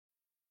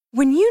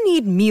When you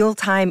need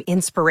mealtime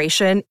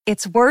inspiration,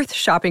 it's worth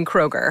shopping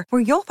Kroger,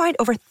 where you'll find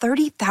over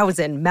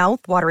 30,000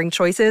 mouth-watering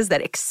choices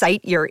that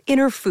excite your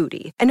inner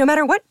foodie. And no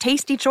matter what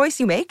tasty choice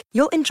you make,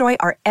 you'll enjoy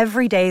our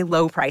everyday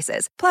low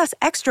prices, plus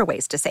extra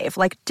ways to save,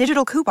 like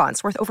digital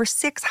coupons worth over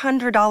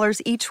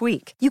 $600 each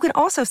week. You can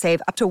also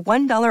save up to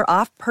 $1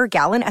 off per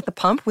gallon at the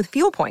pump with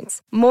fuel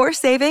points. More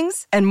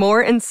savings and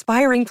more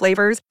inspiring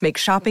flavors make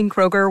shopping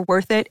Kroger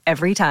worth it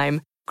every time.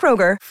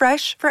 Kroger,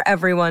 fresh for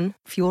everyone.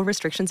 Fuel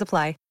restrictions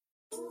apply.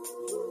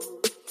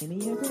 Give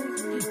me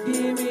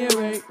a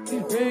break.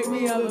 Break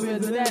me up a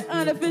bit to that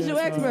unofficial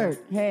expert.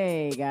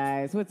 Hey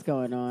guys, what's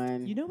going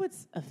on? You know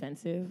what's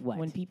offensive? What?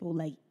 When people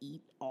like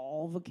eat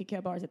all the Kit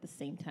Kat bars at the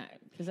same time.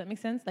 Does that make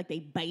sense? Like they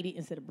bite it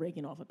instead of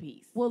breaking off a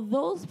piece. Well,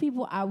 those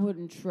people I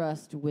wouldn't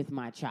trust with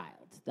my child.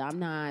 I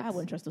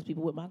wouldn't trust those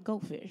people with my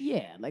goldfish.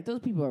 Yeah, like those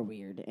people are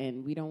weird,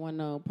 and we don't want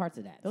no parts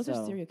of that. Those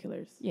are serial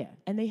killers. Yeah,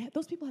 and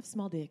those people have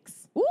small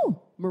dicks. Ooh,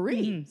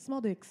 Marie,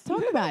 small dicks.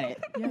 Talk about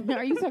it. Yeah.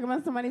 Are you talking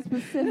about somebody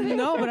specific?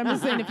 No, but I'm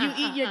just saying, if you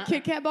eat your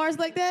Kit Kat bars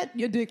like that,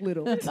 your dick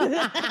little.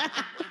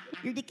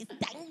 Your dick is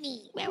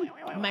tiny.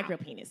 Micro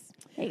penis.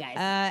 Hey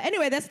guys.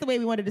 Anyway, that's the way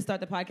we wanted to start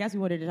the podcast. We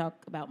wanted to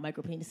talk about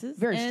micro penises.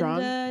 Very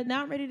strong.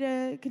 Now I'm ready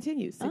to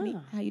continue. Sydney,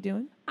 how you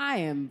doing? I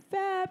am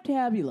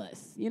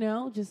fabulous. You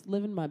know, just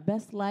living my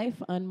best life,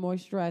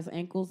 unmoisturized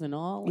ankles and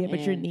all. Yeah,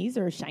 but your knees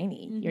are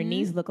shiny. Mm-hmm. Your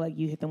knees look like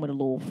you hit them with a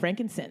little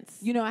frankincense.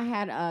 You know, I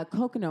had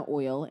coconut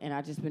oil, and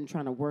I just been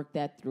trying to work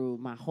that through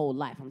my whole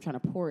life. I'm trying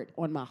to pour it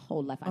on my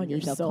whole life. I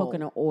need the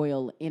coconut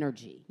oil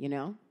energy, you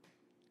know?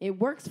 It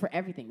works for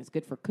everything. It's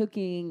good for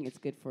cooking. It's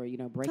good for,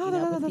 breaking up with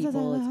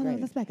people. It's great.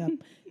 Let's back up.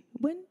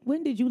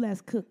 When did you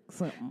last cook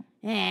something?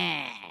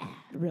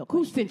 Real quick.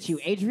 Who sent you,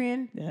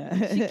 Adrian?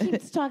 She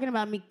keeps talking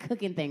about me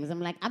cooking things. I'm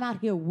like, I'm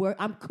out here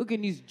I'm cooking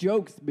these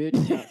jokes, bitch.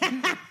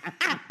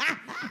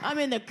 I'm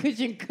in the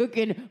kitchen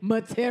cooking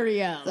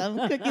materials.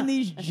 I'm cooking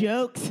these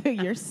jokes.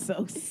 You're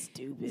so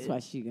stupid. That's why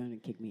she's going to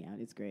kick me out.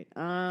 It's great. She's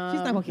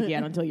not going to kick you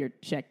out until your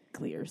check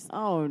clears.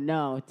 Oh,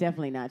 no,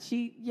 definitely not.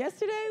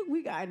 Yesterday,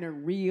 we got in a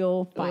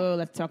real fight. Oh,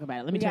 let's talk about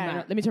it. Let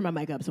me turn my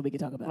mic up so we can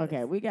talk about it.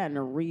 Okay, we got in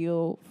a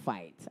real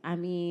fight. I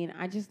mean,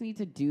 I just need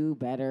to do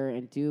better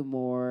and do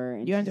more.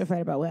 And you have to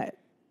fight about what?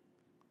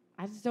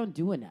 I just don't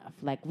do enough.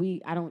 Like,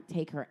 I don't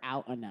take her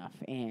out enough.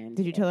 And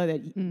did you tell her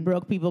that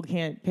broke people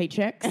can't pay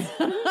checks?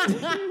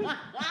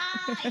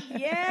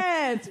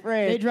 Yes,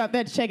 friend. They drop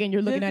that check and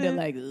you're looking at it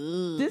like,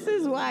 ugh. This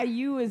is why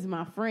you is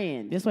my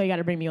friend. This is why you got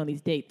to bring me on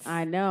these dates.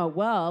 I know.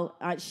 Well,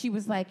 she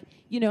was like,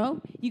 you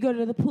go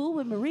to the pool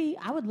with Marie.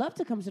 I would love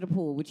to come to the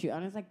pool with you.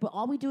 And I was like, but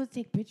all we do is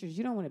take pictures.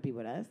 You don't want to be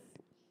with us.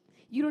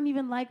 You don't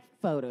even like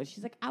photos.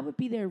 She's like, I would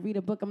be there and read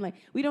a book. I'm like,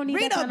 we don't need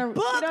that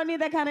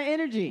kind of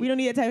energy. We don't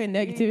need that type of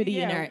negativity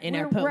in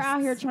our posts. We're out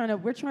here trying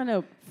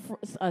to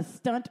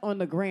stunt on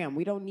the gram.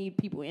 We don't need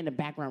people in the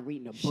background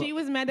reading a book. She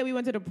was mad that we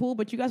went to the pool,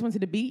 but you guys went to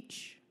the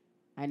beach.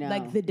 I know.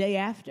 Like the day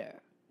after.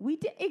 We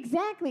did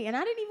exactly, and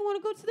I didn't even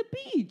want to go to the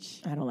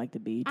beach. I don't like the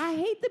beach. I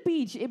hate the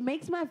beach. It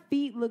makes my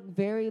feet look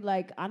very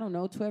like, I don't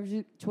know, 12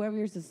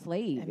 years a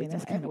slave. I mean,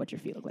 that's kind of what your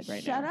feet look like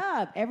right now. Shut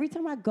up. Every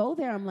time I go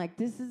there, I'm like,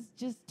 this is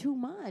just too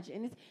much.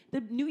 And the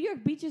New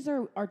York beaches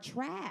are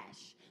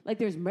trash. Like,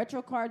 there's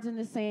Metro cards in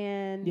the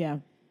sand. Yeah.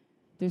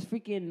 There's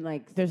freaking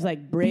there's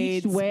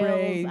braids,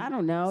 whales. I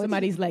don't know.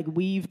 Somebody's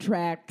weave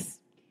tracks.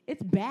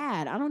 It's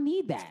bad. I don't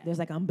need that. There's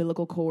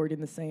umbilical cord in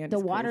the sand. The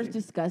water's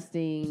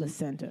disgusting.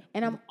 Placenta.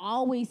 And I'm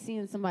always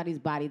seeing somebody's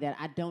body that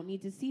I don't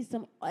need to see.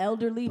 Some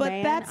elderly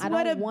man. But that's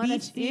what a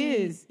beach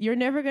is. You're You're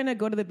never going to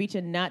go to the beach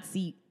and not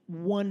see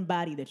one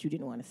body that you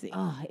didn't want to see.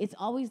 It's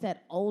always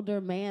that older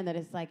man that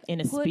is like,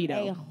 in a put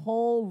Speedo. A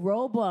whole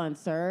robe on,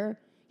 sir.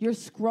 Your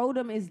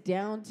scrotum is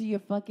down to your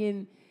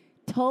fucking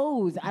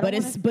toes. But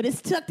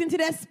it's tucked into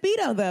that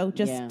Speedo, though,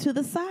 just to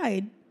the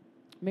side.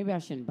 Maybe I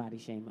shouldn't body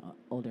shame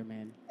older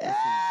men.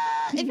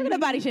 If you're going to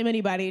body shame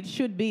anybody, it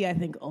should be, I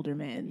think, older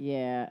men.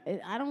 Yeah.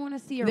 I don't want to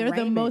see They're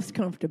the most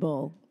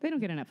comfortable. They don't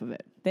get enough of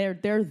it.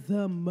 They're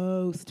the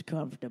most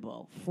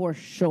comfortable, for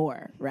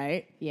sure,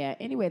 right? Yeah.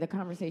 Anyway, the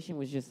conversation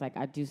was just like,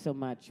 I do so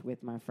much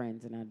with my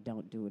friends, and I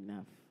don't do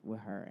enough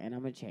with her. And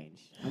I'm going to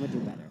change. I'm going to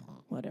do better.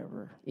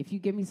 Whatever. If you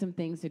give me some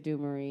things to do,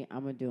 Marie,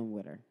 I'm going to do them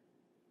with her.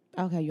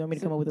 Okay, you want me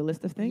to come up with a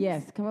list of things?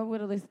 Yes, come up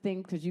with a list of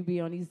things because you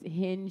be on these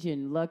Hinge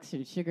and Lux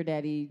and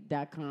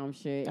SugarDaddy.com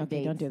shit. Okay,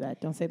 dates. Don't do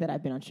that. Don't say that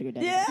I've been on Sugar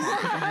Daddy.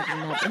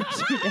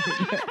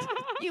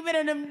 You been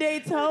on them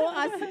dates,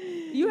 ho?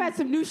 You had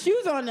some new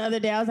shoes on the other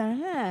day. I was like,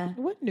 huh.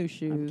 What new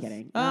shoes? I'm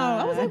kidding. Oh,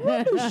 I was like,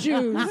 what new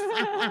shoes?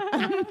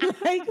 I'm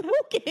like, who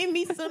gave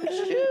me some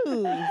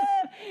shoes?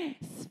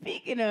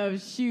 Speaking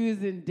of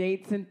shoes and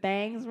dates and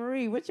things,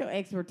 Marie, what's your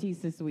expertise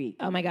this week?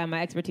 Oh, my God.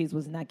 My expertise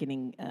was not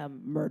getting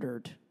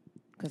murdered.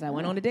 Because I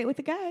went on a date with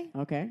a guy.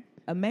 Okay.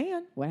 A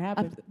man. What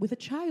happened? With a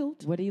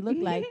child. What did he look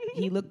like?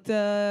 He looked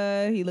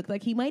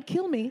like he might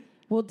kill me.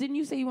 Well, didn't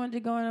you say you wanted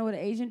to go out with an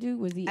Asian dude?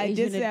 Was he Asian I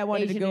did say I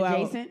wanted to go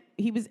adjacent? out.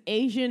 He was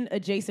Asian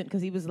adjacent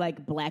because he was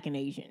Black and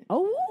Asian.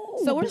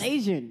 Oh, so we're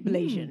Blasian.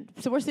 Blasian.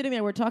 So we're sitting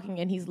there, we're talking,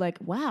 and he's like,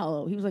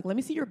 wow. He was like, let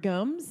me see your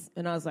gums.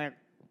 And I was like,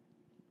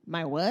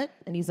 my what?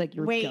 And he's like,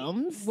 your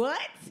gums? What?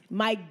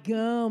 My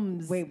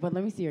gums. Wait, but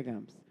let me see your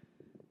gums.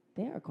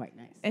 They are quite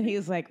nice. And he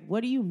was like,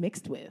 what are you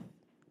mixed with?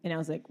 And I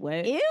was like,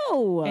 what?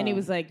 Ew. And he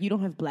was like, you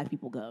don't have black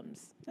people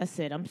gums. I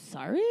said, I'm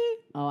sorry?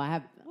 Oh, I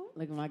have.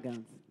 Look at my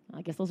gums.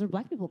 I guess those are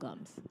black people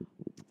gums.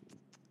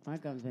 My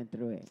gums been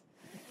through it.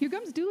 Your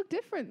gums do look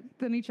different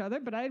than each other,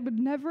 but I would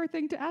never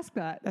think to ask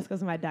that. That's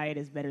because my diet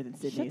is better than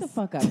Sydney's. Shut the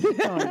fuck up. Keep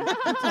going.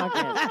 Keep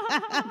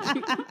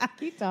talking.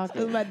 Keep talking.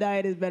 Because my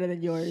diet is better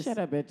than yours. Shut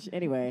up, bitch.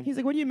 Anyway. He's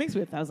like, what do you mix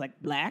with? I was like,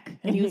 black.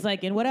 And he was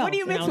like, and what else? What do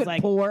you and mix I was with?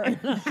 like, Poor.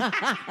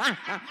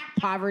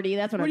 Poverty.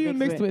 That's what What I do you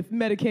mixed mixed with?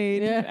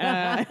 Medicaid.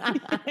 Yeah.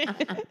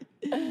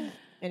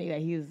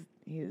 Anyway,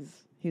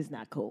 he's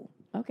not cool.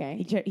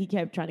 Okay. He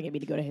kept trying to get me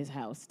to go to his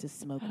house to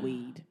smoke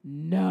weed.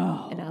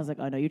 No. And I was like,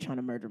 oh, no, you're trying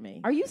to murder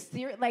me. Are you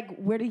serious? Like,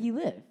 where did he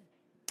live?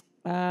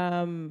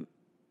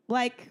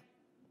 Like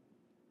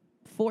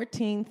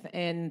 14th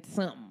and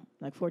something.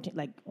 Like 14th,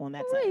 like on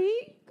that side.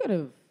 Wait, could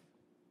have.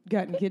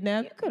 Gotten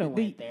kidnapped? You could have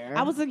went there.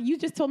 I was like, you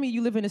just told me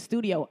you live in a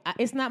studio.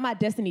 It's not my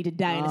destiny to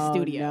die in a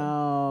studio.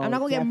 No, I'm not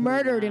going to get definitely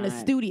murdered in a not.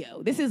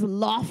 studio. This is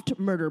loft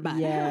murder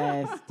body.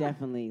 Yes,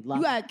 definitely.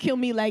 You got to kill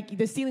me like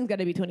the ceiling's got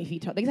to be 20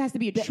 feet tall. There has to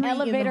be a tree The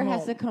elevator in the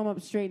has home. to come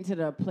up straight into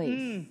the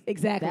place.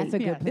 Exactly. That's a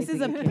good place. This is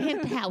to a get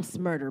killed. penthouse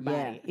murder body.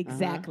 Yeah,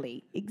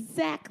 Exactly.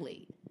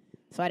 Exactly.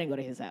 So I didn't go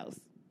to his house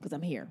because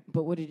I'm here.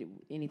 But what did you?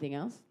 Anything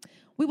else?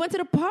 We went to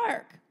the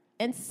park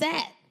and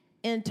sat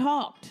and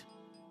talked.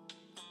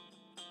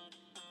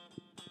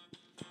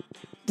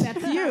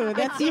 That's you.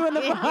 That's you in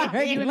the park.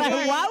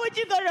 Like, why would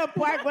you go to a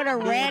park with a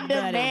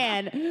random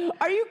man?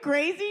 Are you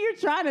crazy? You're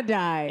trying to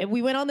die. And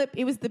we went on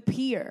it was the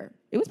pier.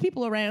 It was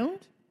people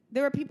around.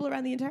 There were people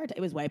around the entire time.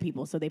 It was white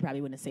people, so they probably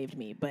wouldn't have saved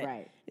me. But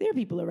there were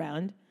people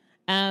around.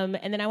 And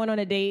then I went on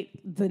a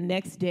date the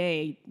next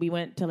day. We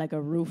went to like a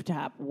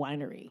rooftop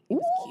winery. It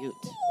was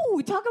cute.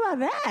 Ooh, talk about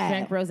that.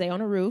 Drank rosé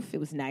on a roof.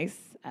 It was nice.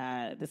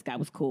 This guy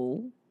was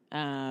cool.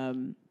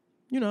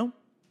 You know.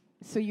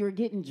 So you were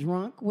getting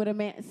drunk with a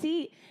man.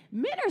 See,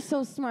 men are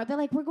so smart. They're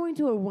like, we're going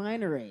to a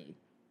winery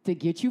to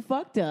get you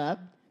fucked up.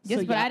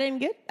 Yes, so but I didn't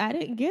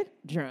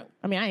get drunk.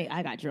 I mean,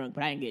 I got drunk,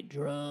 but I didn't get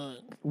drunk.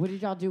 What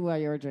did y'all do while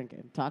you were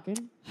drinking? Talking?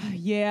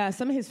 Yeah,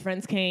 some of his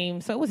friends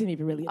came, so it wasn't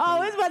even really a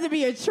Oh, date. it's about to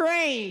be a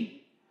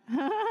train.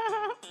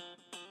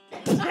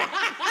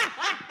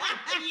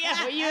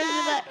 Yeah, when you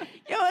was like,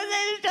 yo,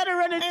 they just trying to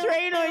run a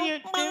train on you.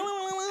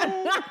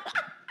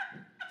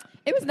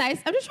 It was nice.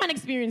 I'm just trying to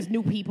experience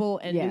new people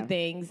and Yeah. new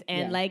things,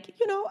 and Yeah. like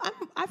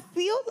I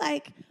feel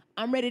like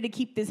I'm ready to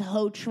keep this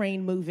whole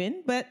train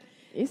moving, but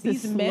It's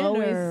these the men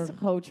are. slowest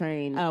whole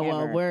train Oh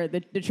well, ever. where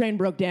the train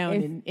broke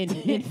down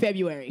in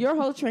February. Your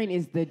whole train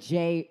is the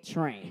J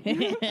train.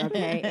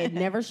 Okay? It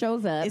never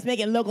shows up. It's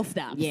making local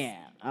stops. Yeah.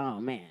 Oh,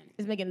 man.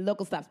 It's making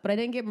local stops, but I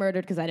didn't get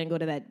murdered because I didn't go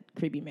to that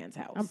creepy man's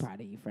house. I'm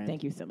proud of you, friend.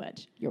 Thank you so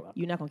much. You're welcome.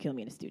 You're not gonna kill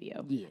me in a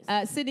studio.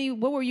 Yes. Sydney,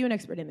 what were you an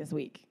expert in this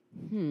week?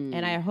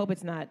 And I hope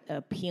it's not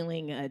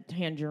peeling a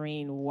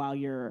tangerine while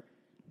you're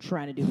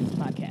trying to do this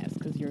podcast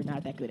because you're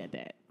not that good at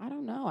that. I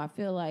don't know. I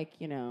feel like,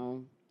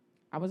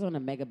 I was on a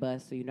mega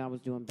bus, so I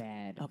was doing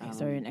bad. Okay,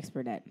 so you're an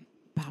expert at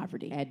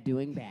poverty, At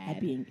doing bad. at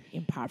being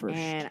impoverished.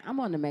 And I'm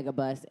on the mega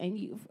bus, and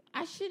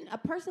a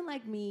person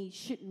like me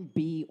shouldn't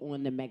be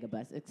on the mega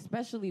bus,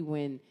 especially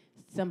when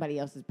somebody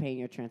else is paying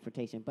your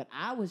transportation. But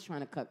I was trying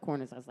to cut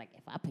corners. I was like,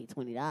 if I pay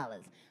 $20,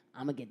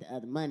 I'm gonna get the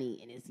other money,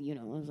 and it's what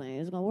I'm saying,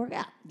 it's gonna work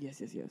out.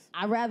 yes.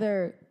 I'd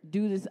rather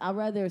do this. I'd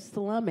rather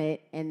slum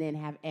it and then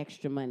have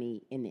extra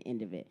money in the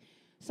end of it.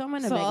 So I'm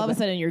on a So mega all of a bus.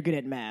 sudden you're good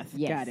at math.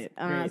 Yes. Got it.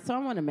 Great. So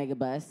I'm on a mega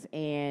bus,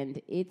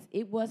 and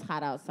it was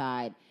hot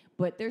outside,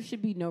 but there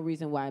should be no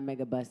reason why a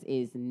mega bus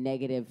is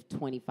negative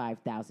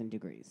 25,000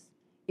 degrees.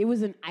 It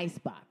was an ice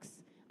box.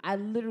 I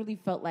literally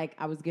felt like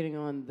I was getting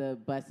on the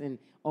bus in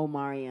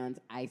Omarion's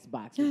ice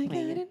box. Was I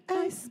playing got it. an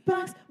ice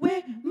box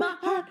where my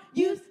heart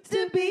used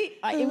to be.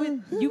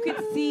 You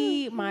could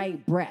see my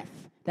breath.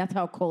 That's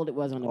how cold it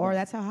was on the Or bus.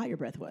 that's how hot your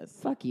breath was.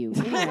 Fuck you.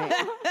 Anyway,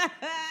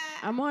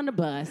 I'm on the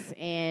bus,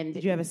 and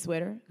Did you have a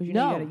sweater? 'Cause you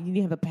No. know you need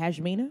to have a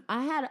pashmina,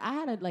 I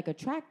had like a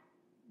track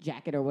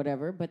jacket or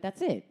whatever, but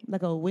that's it.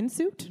 like a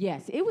windsuit.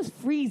 Yes, it was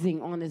freezing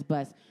on this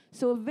bus.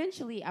 So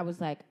eventually I was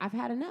like, I've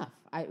had enough.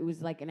 It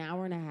was like an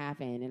hour and a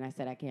half in, and I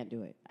said, I can't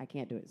do it.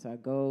 So I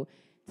go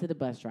to the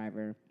bus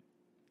driver,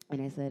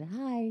 and I said,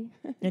 hi.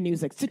 And he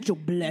was like, "Sit your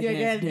black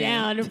ass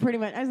down." And pretty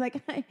much, I was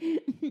like, hi.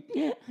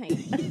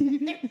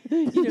 Hi.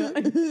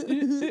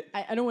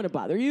 I don't want to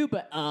bother you,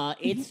 but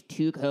it's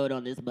too cold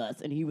on this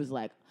bus. And he was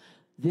like,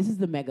 this is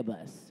the mega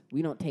bus.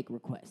 We don't take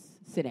requests.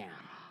 Sit down.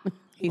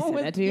 He said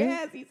that to you?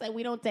 Yes, he said,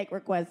 we don't take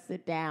requests.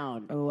 Sit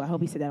down. Oh, I hope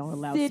he said that on a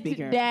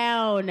loudspeaker. Sit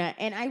down.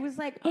 And I was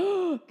like,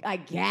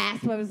 I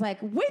gasped. I was like,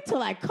 wait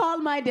till I call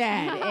my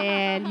dad.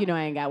 And,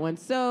 I ain't got one.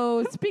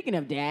 So, speaking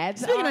of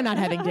dads. Speaking of not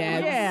having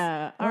dads.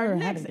 Yeah. Or Our having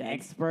next dads.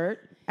 expert.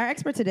 Our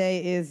expert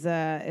today is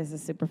a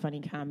super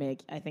funny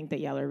comic. I think that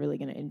y'all are really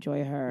going to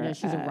enjoy her. Yeah,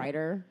 she's a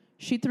writer.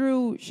 She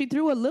threw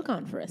a look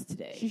on for us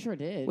today. She sure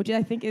did. Which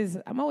I think is,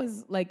 I'm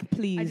always like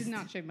pleased. I did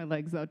not shave my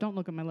legs though. Don't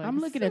look at my legs. I'm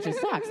looking at your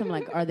socks. I'm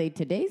like, are they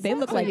today's? They socks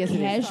look or like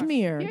yesterday's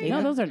cashmere. Yeah, They No,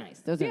 look- those are nice.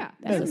 Those Yeah, are.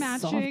 they're Those are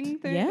matching.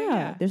 soft. They're-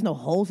 yeah. There's no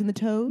holes in the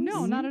toes.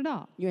 No, not at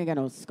all. You ain't got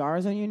no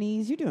scars on your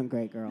knees. You're doing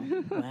great, girl.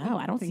 Wow,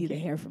 I don't see the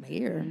hair from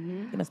here.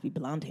 They must be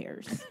blonde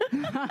hairs.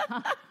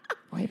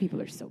 White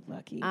people are so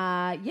lucky.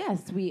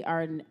 Yes,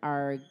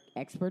 our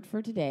expert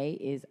for today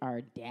is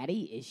our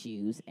daddy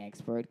issues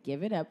expert.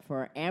 Give it up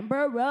for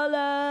Amber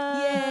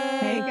Rollo.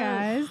 Hey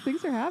guys,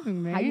 thanks for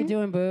having me. How you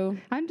doing, boo?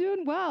 I'm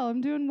doing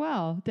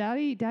well.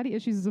 Daddy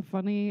issues is a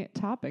funny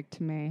topic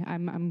to me.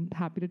 I'm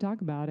happy to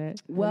talk about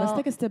it. Well, let's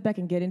take a step back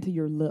and get into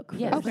your look.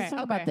 Yes, first. let's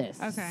talk about this.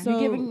 Okay. You're So-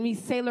 giving me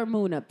Sailor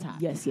Moon up top.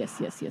 Yes.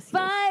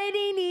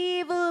 Fighting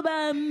evil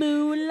by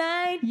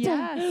moonlight.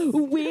 Yes.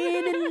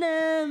 Winning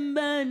them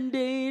by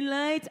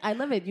daylight. I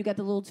love it. You got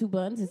the little two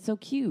buns. It's so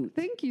cute.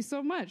 Thank you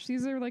so much.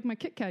 These are like my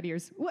Kit Kat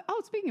ears.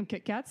 Oh, speaking of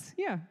Kit Kats,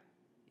 yeah.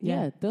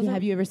 Yeah, those are.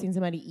 Have you ever seen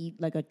somebody eat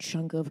like a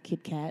chunk of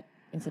Kit Kat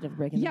instead of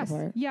breaking Yes, them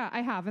apart? yeah,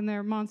 I have, and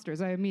they're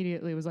monsters. I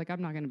immediately was like,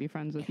 I'm not going to be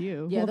friends with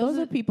you. Yeah, Well, those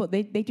those are people,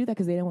 they do that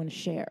because they don't want to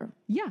share.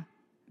 Yeah.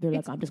 They're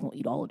like, I'm just going to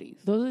eat all of these.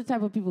 Those are the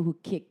type of people who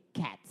kick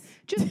cats.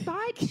 Just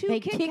buy two They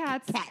Kit kick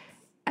Kats cats.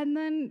 and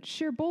then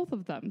share both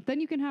of them. Then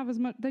you can have as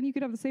much. Then you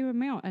could have the same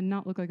amount and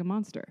not look like a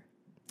monster.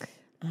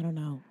 I don't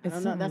know. I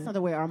don't know. That's not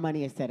the way our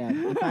money is set up.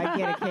 If I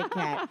get a Kit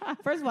Kat,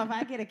 first of all, if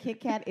I get a Kit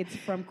Kat, it's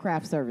from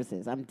craft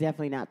services. I'm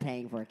definitely not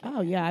paying for a Kit Kat.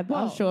 Oh, yeah.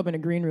 I'll show up in a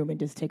green room and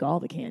just take all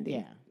the candy.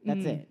 Yeah,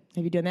 that's it.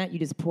 Have you done that? You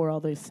just pour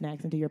all those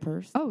snacks into your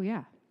purse? Oh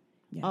yeah.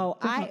 Oh,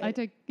 I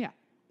take You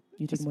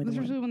take more than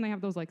especially one. when they have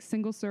those like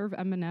single serve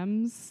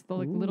M&Ms, the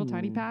like little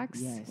tiny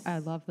packs. yes. I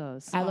love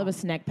those. I love a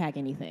snack pack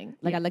anything.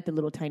 Like I like the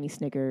little tiny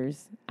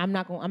Snickers. I'm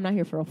not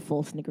here for a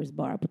full Snickers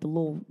bar, but the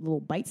little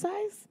bite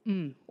size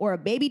or a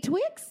baby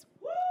Twix.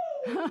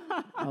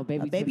 Oh,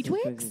 baby, baby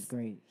Twix Twix? is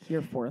great.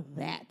 Here for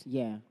that.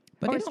 Yeah.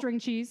 But or they don't- string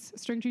cheese.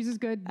 String cheese is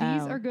good.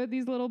 These Oh. are good.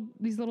 These little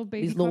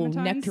baby these little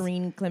clementines.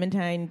 nectarine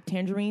clementine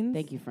tangerines.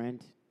 Thank you,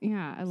 friend.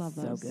 Yeah, I love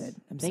So those. good.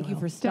 I'm Thank so you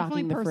for helped.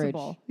 stocking Definitely the fridge.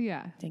 personable.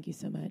 Yeah. Thank you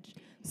so much.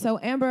 So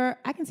Amber,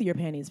 I can see your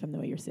panties from the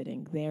way you're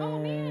sitting. They're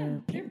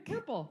They're pink.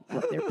 purple.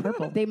 They're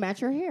purple. They match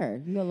your hair.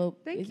 You got a little.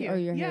 Thank you. Or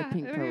your yeah, hair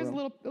pink my hair's a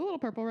purple. little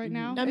purple right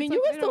now. I mean, It's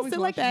you like- would it still always sit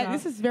like washes that. off.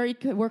 This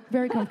is we're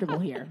very comfortable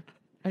here.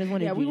 I just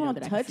wanted Yeah, you we to know won't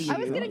that I touch can see you. I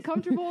was getting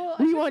comfortable.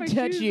 We I took won't my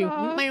touch shoes you.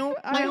 off.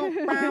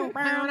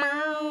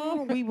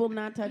 We will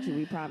not touch you.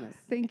 We promise.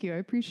 Thank you. I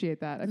appreciate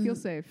that. I feel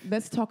safe.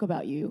 Let's talk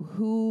about you.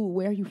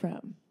 Where are you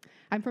from?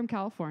 I'm from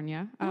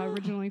California,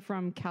 originally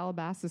from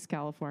Calabasas,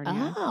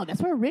 California. Oh,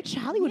 that's where rich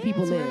Hollywood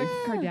people That's where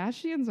live. the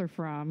Kardashians are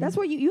from. That's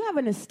where you have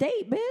an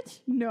estate, bitch.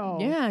 no.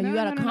 Yeah, you No,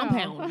 got a no, no,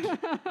 no.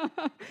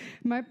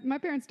 compound. my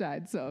parents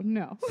died, so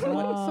no.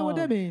 So what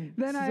that mean?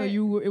 Then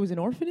it was an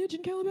orphanage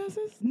in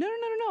Calabasas? No.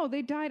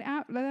 They died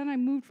out. Then I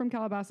moved from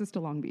Calabasas to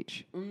Long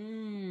Beach.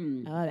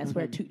 Mm. Oh,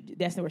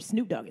 that's where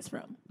Snoop Dogg is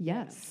from.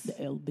 Yes. The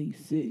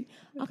LBC.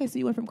 Okay, so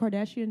you went from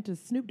Kardashian to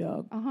Snoop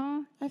Dogg.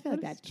 Uh-huh. I feel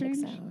like That's that checks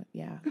strange. out.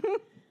 Yeah.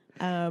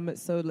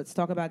 So let's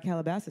talk about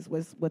Calabasas.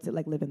 What's it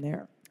like living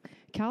there?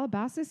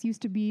 Calabasas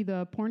used to be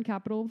the porn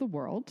capital of the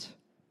world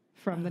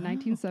from the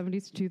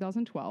 1970s to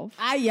 2012.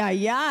 Ay.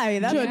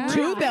 That's Yeah.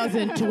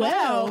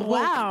 2012.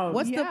 Wow.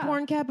 What's the Yeah.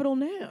 porn capital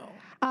now?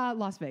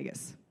 Las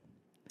Vegas.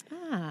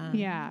 Ah.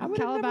 Yeah, I would've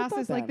never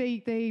Calabasas. thought Like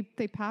that.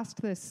 they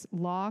passed this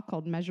law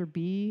called Measure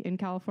B in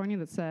California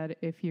that said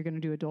if you're going to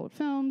do adult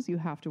films, you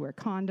have to wear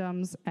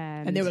condoms.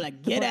 And they were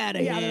like, "Get out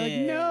of Yeah,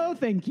 here." they're like, no,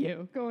 thank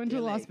you. Go into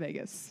Las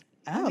Vegas.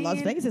 Oh,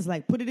 Las Vegas is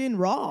like, put it in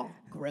raw.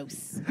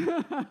 Gross.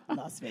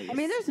 Las Vegas. I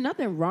mean, there's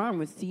nothing wrong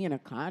with seeing a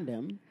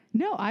condom.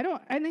 No, I don't.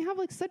 And they have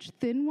like such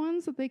thin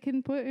ones that they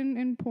can put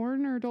in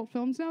porn or adult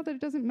films now that it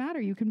doesn't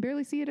matter. You can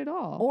barely see it at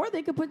all. Or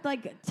they could put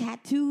like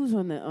tattoos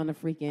on the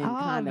freaking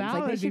condoms. that Like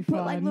they would should be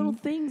put like fun. little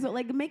things,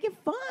 like make it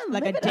fun,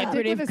 like a Live it up.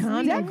 decorative With a sleeve.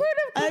 condom.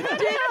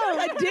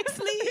 Decorative A dick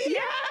sleeve.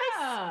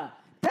 Yeah,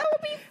 that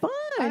would be fun.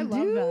 I love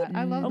dude. that.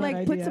 I love Or that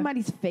like put idea.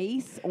 somebody's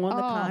face on the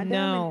condom.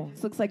 no. and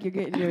it looks like you're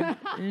getting your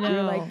No.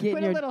 you're like getting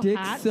Put a your little dick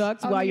hat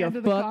sucked on while the you're end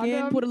of the fucking.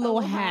 condom. Put a little A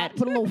little hat. hat.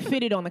 Put a little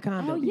fitted on the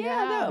condom. Oh yeah,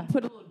 Yeah. no.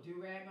 Put a little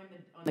do-rag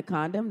on the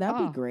condom.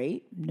 That'd Oh. be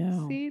great.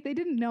 No. See, they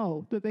didn't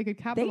know that they could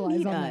They capitalize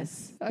need on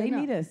us. this. I They know.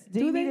 need us. Do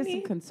They need us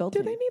some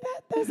consulting. Do they need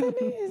that? Does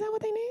that mean? Is that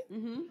what they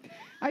need?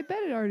 I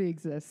bet it already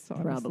exists.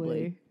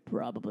 Honestly.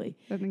 Probably.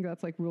 I think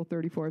that's like rule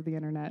 34 of the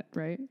internet,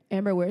 right?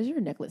 Amber, where's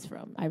your necklace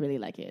from? I really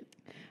like it.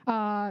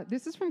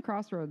 This is from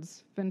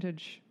Crossroads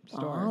Vintage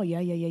Store. Oh, yeah.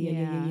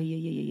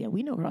 Yeah.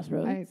 We know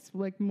Crossroads. It's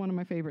like one of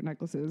my favorite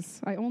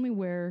necklaces. I only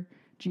wear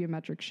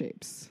geometric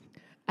shapes.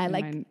 I And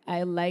like mine-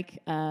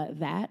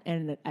 that,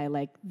 and I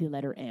like the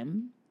letter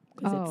M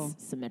because Oh.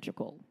 it's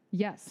symmetrical.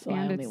 Yes, So I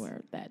and only it's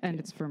wear that. and too.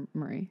 it's for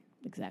Marie.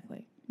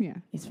 exactly. Yeah,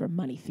 It's for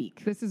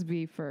magnifique. this is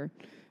V for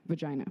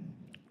vagina.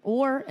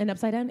 Or an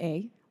upside down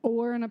A.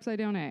 or an upside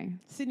down A.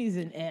 Sydney's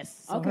an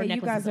S. So Okay,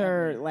 you guys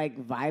are like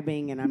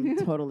vibing, and I'm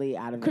totally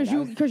out of it. Because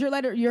you're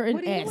an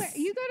What do you S. wear?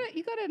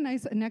 You got a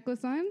nice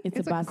necklace on. It's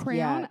a Basquiat,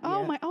 crown.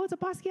 Oh yeah. my! Oh, it's a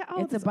Basquiat.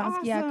 Oh, It's a that's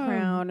Basquiat awesome.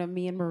 crown, and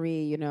me and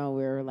Marie,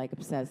 we're like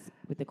obsessed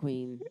with the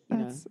queen.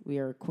 We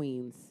are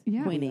queens,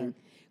 Yeah.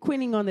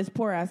 queening on this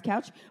poor ass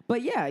couch.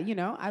 But yeah,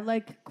 I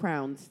like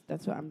crowns.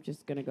 That's what I'm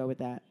just gonna go with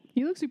that.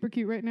 You look super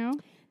cute right now.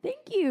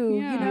 Thank you.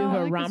 Yeah, have a I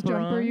like this romper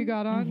jumper on. you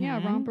got on.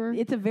 Yeah, romper.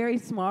 It's a very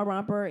small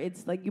romper.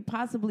 It's like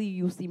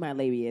you'll see my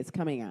labia. It's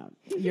coming out.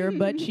 Your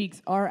butt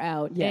cheeks are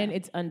out, Yeah. and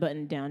it's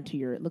unbuttoned down to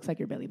it looks like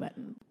your belly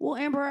button. Well,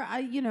 Amber,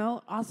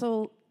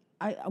 also.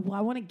 I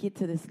want to get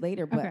to this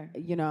later, but Okay.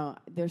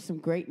 there's some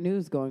great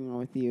news going on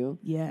with you.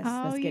 Yes,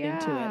 Oh, let's get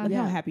into yeah. it. Look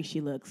Yeah. how happy she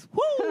looks.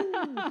 Woo!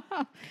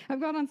 I've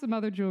got on some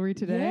other jewelry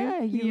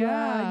today.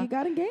 Yeah, you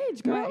got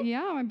engaged, girl.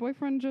 My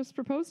boyfriend just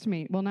proposed to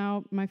me. Well,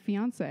 now my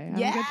fiance. I don't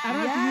Yes,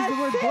 have to use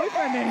the word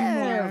boyfriend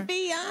anymore.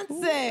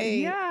 Fiance.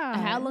 Yeah.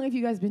 How long have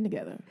you guys been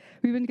together?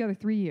 We've been together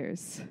 3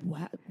 years.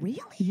 Wow. Really?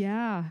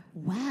 Yeah.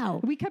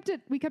 Wow. We kept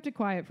it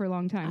quiet for a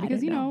long time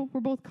because didn't know. we're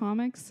both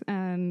comics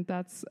and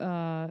that's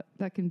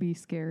that can be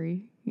scary.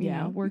 You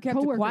Yeah. know, we're You kept it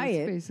coworkers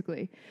quiet.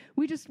 basically.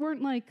 We just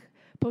weren't like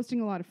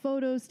posting a lot of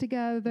photos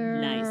together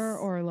Nice.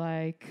 or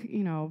like,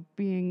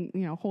 being,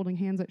 holding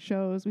hands at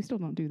shows. We still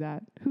don't do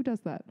that. Who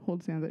does that?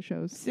 Holds hands at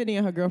shows. Sydney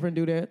and her girlfriend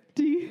do that.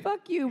 Do you?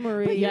 Fuck you,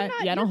 Marie. But Yeah, you're not,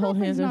 yeah, I your don't hold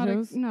hands at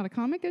girlfriend's shows. not a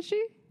comic, is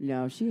she?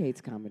 No, she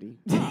hates comedy.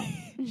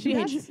 She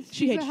hates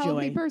She's a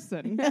healthy joy.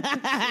 person.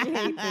 She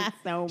hates it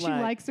so much. She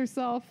likes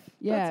herself.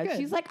 Yeah, That's good.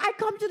 she's like, I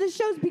come to the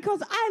shows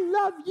because I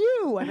love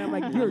you, and I'm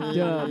like, you're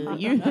dumb.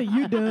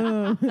 you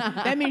dumb.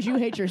 That means you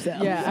hate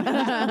yourself. Yeah,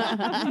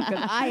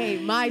 because I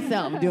hate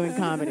myself doing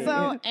comedy.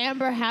 So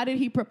Amber, how did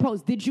he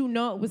propose? Did you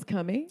know it was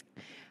coming?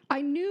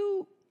 I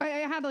knew I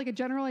had like a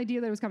general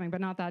idea that it was coming, but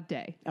not that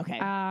day. Okay.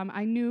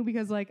 I knew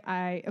because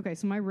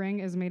so my ring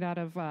is made out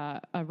of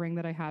a ring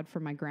that I had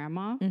from my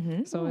grandma.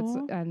 Mm-hmm.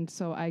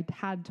 So I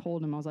had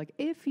told him, I was like,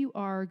 if you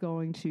are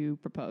going to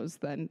propose,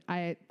 then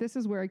this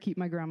is where I keep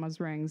my grandma's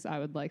rings. I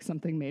would like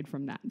something made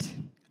from that.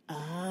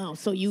 Oh,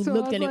 so you So I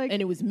looked was and like-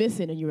 it was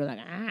missing, and you were like,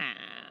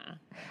 ah.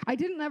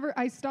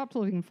 I stopped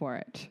looking for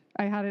it.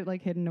 I had it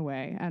like hidden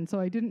away. And so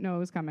I didn't know it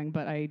was coming,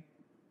 but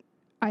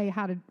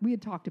we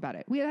had talked about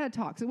it. We had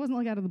talks. It wasn't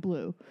like out of the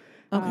blue.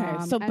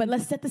 Okay, but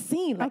let's set the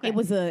scene. Like Okay. it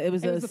was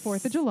the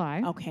 4th of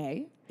July.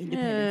 Okay,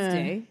 Independence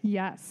Day.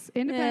 Yes.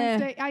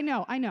 Independence Day. I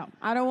know.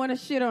 I don't want to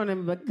shit on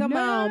him, but come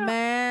No, on, no.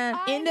 man.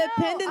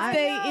 Independence I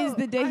Day know. is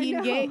the day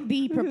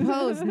he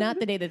proposed, not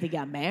the day that they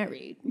got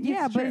married.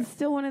 Yeah, It's but true. it's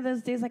still one of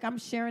those days. Like I'm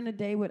sharing the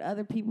day with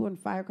other people and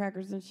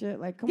firecrackers and shit.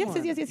 Like, come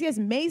on. Yes.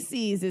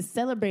 Macy's is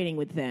celebrating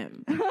with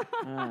them.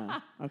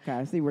 Okay,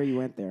 I see where you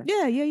went there.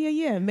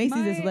 Yeah.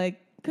 Macy's is My-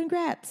 like,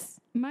 congrats.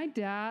 My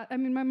dad,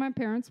 my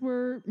parents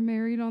were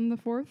married on the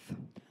 4th.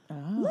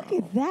 Look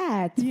at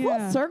that. Yeah.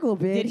 Full circle,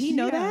 bitch. Did he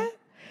know Yeah. that?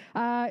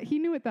 He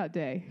knew it that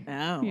day.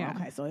 Oh, Yeah.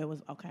 okay. So it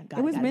was okay.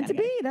 It was meant to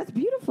be. That's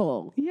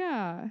beautiful.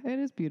 Yeah, it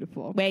is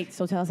beautiful. Wait,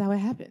 so tell us how it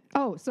happened.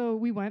 Oh, so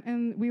we went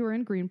and we were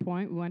in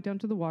Greenpoint. We went down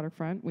to the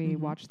waterfront. We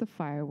watched the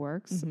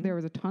fireworks. There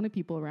was a ton of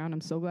people around.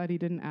 I'm so glad he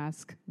didn't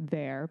ask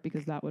there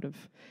because that would have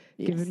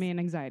given me an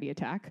anxiety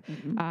attack.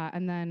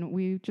 And then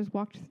we just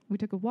walked. We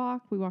took a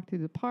walk. We walked through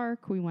the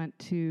park. We went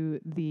to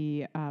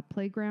the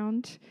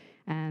playground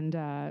and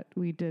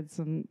we did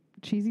some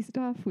cheesy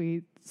stuff.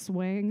 We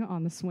swang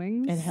on the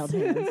swings And held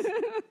hands.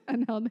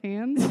 and held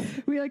hands.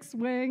 We like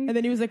swang. And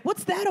then he was like,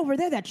 "What's that over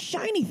there? That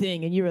shiny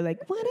thing?" And you were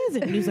like, "What is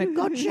it?" And he was like,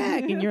 "Go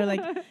check." And you're like,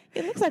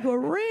 "It looks like a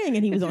ring."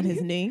 And he was on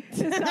his knee.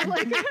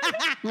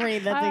 Marie,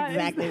 that's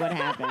exactly what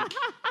happened.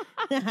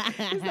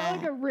 Is that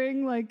like a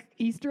ring, like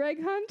Easter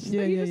egg hunt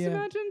Yeah, that you yeah, just yeah.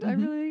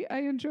 imagined? I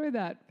enjoy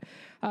that.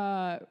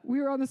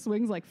 We were on the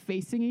swings, like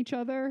facing each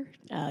other.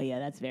 Oh yeah,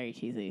 that's very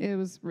cheesy. It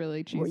was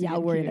really cheesy. Y'all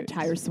and were in a cute.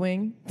 tire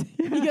swing.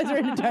 You guys were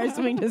in a tire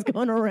swing, just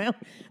going around.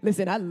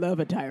 Listen, I love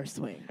a tire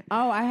swing.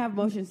 Oh, I have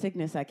motion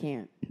sickness. I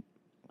can't.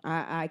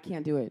 I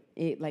can't do it.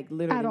 It like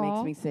literally At makes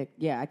all? me sick.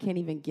 Yeah, I can't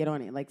even get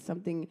on it. Like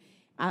something.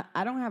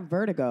 I don't have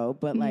vertigo,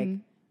 but like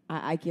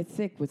I get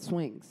sick with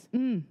swings.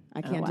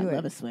 I can't do I it.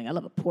 love a swing. I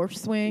love a Porsche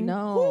swing.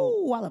 No.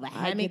 Ooh, I love a I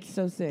hammock. get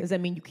so sick. Does that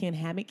mean you can't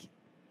hammock?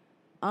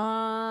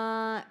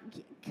 Kind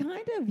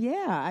of.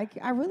 Yeah.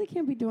 I really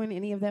can't be doing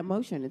any of that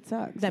motion. It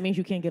sucks. That means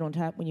you can't get on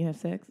top when you have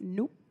sex?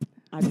 Nope.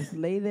 I just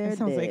lay there. That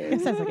sounds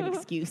dead. like an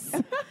excuse.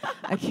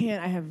 I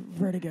can't. I have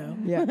vertigo.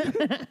 Yeah.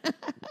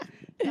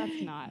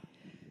 That's not.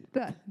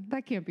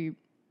 That can't be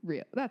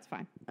real. That's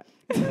fine.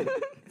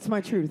 It's my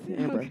truth,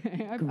 Amber.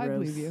 Okay, I Gross.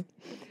 believe you.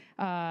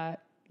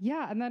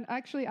 Yeah, and then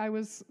actually I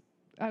was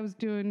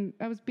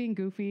being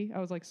goofy. I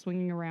was like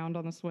swinging around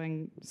on the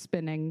swing,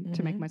 spinning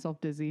to make myself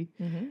dizzy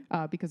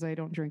because I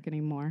don't drink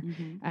anymore.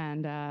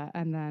 And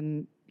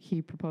then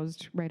he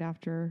proposed right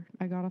after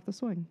I got off the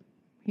swing.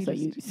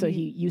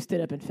 You stood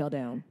up and fell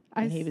down,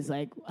 and he was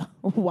like,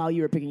 while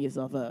you were picking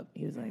yourself up,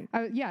 he was like,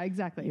 yeah,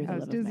 exactly. You're the I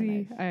was love of my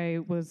dizzy.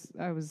 life.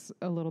 I was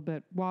a little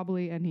bit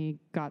wobbly, and he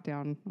got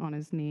down on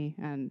his knee,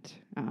 and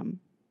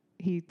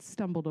he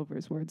stumbled over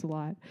his words a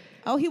lot.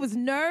 Oh, he was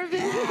nervous.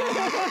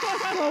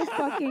 So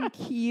fucking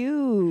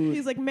cute.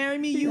 He's like, marry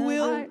me, you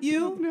will,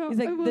 you? No, He's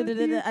like, I want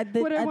you. I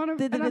did- What I I want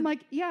did- to, and I'm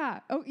like, yeah,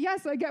 oh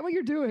yes, I get what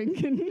you're doing.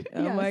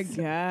 Oh my He's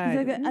God.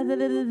 like,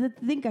 I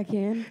think I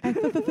can. I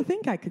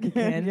think I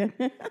can.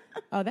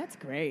 Oh, that's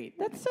great.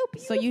 That's so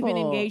So beautiful. you've been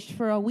engaged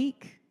for a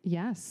week.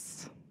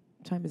 Yes,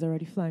 Time is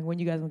already flying. When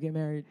you guys gonna get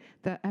married?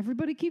 that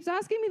everybody keeps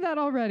asking me that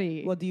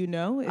already. Well, do you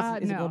know? Is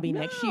it no. gonna be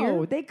next No,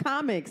 year? they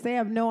comics. They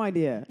have no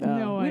idea.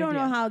 No We don't know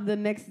idea. how the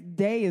next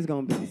day is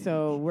going to be.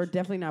 So we're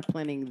definitely not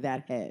planning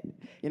that ahead.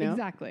 You know?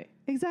 Exactly.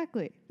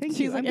 Thank She's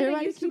you. like, I'm getting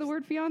everybody used to the keeps-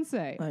 word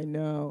fiance. I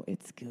know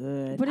it's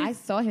good. But But I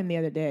it's- saw him the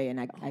other day, and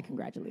I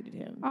congratulated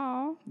him.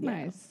 Oh,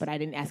 Yeah. nice. But I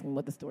didn't ask him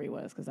what the story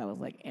was because I was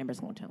like,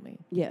 Amber's gonna tell me.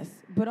 Yes.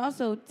 But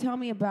also tell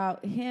me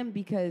about him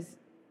because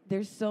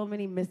there's so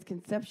many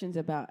misconceptions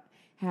about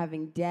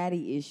having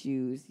daddy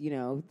issues, you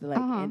know, like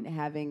and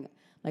having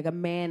like a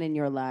man in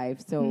your life.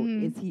 So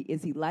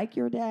is he like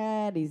your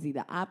dad? Is he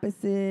the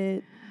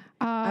opposite?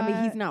 I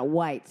mean, he's not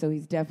white, so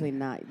he's definitely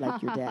not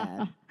like your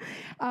dad.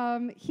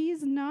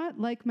 He's not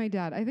like my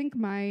dad. I think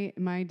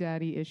my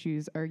daddy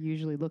issues are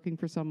usually looking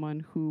for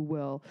someone who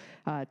will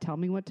tell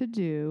me what to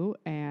do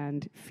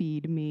and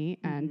feed me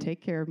and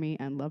take care of me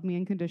and love me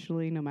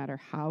unconditionally, no matter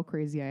how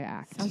crazy I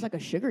act. Sounds like a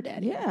sugar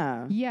daddy.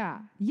 Yeah.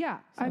 Yeah.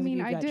 I like mean,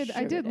 you I got did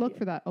sugar look daddy.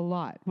 for that a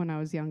lot when I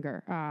was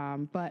younger.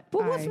 But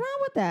What's wrong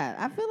with that?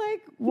 I feel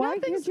like why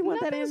can't you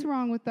want that Nothing's in?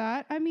 wrong with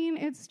that. I mean,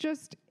 it's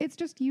just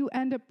you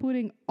end up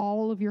putting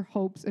all of your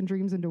hopes and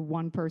dreams into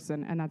one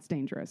person, and that's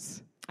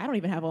dangerous. I don't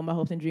even have all my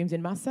hopes and dreams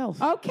in myself.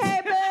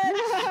 Okay,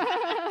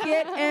 bitch.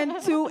 Get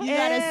into it. You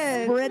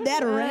gotta spread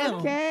that around.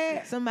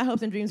 Okay. Some of my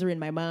hopes and dreams are in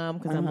my mom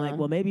because I'm like,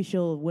 well, maybe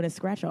she'll win a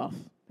scratch off.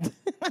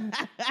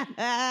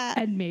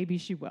 And maybe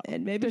she will.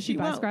 And maybe Does she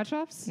buy won't. scratch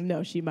offs?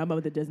 No, my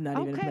mother does not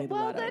even Okay, play the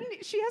well lotto. then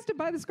she has to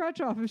buy the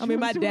scratch off. If she I mean,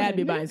 my wants to dad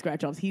be win. buying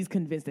scratch offs. He's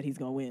convinced that he's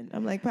gonna win.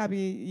 I'm like, Poppy,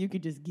 you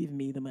could just give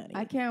me the money.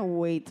 I can't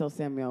wait till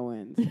Samuel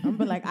wins. I'm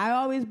be like, I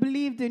always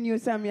believed in you,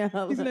 Samuel.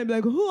 He's gonna be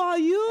like, who are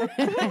you?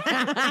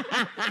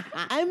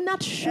 I'm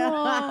not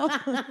sure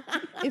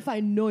if I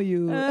know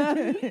you.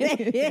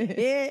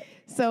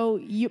 So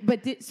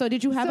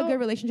did you have a So- good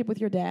relationship with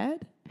your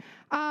dad?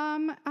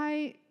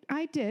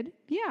 I did.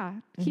 Yeah.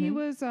 He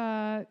was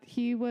a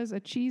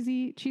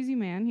cheesy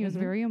man. He was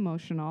very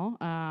emotional.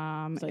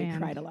 So he and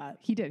cried a lot.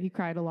 He did. He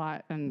cried a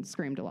lot and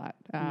screamed a lot.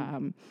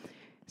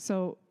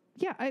 So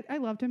yeah, I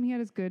loved him. He had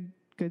his good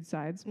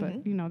sides,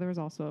 but you know, there was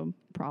also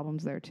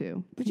problems there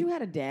too. But you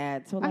had a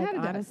dad, so I like had a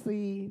dad.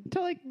 honestly,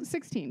 Till like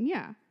 16.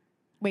 Yeah.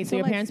 Wait, so So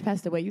your like- parents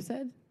passed away, you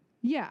said?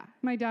 Yeah.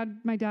 My dad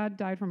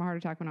died from a heart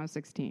attack when I was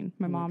 16.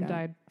 My mom God.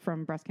 died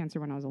from breast cancer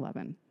when I was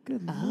 11.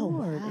 good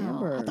Lord,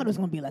 Amber. I thought it was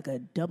gonna be like a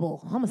double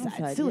homicide,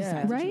 Homicide,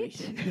 suicide yeah. Right?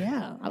 situation.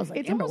 Yeah. I was like,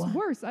 It's Amber, almost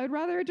what? worse. I'd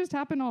rather it just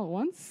happen all at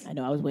once. I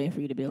know, I was waiting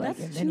for you to be like,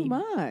 That's and then too he-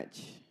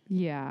 much.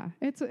 Yeah,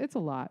 it's a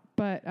lot,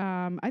 but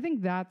I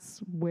think that's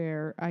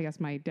where I guess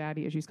my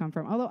daddy issues come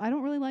from. Although I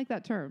don't really like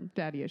that term,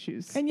 daddy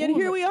issues. And yet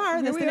here we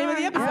are. That's the name of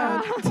the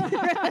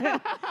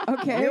episode.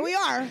 Okay, Here we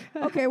are.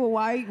 Okay, well,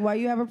 why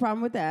you have a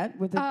problem with that?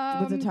 With the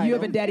title? You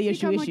have a daddy It's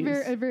issue become, issues.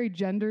 Like a very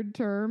gendered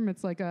term.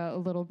 It's like a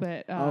little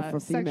bit for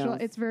sexual. females.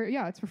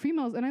 It's for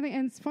females, and I think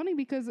it's funny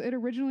because it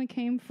originally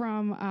came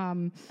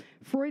from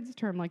Freud's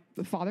term, like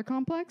the father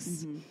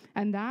complex,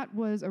 and that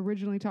was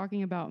originally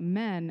talking about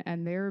men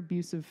and their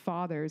abusive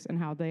fathers and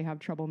how they have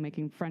trouble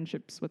making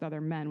friendships with other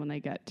men when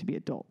they get to be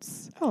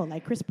adults. Oh,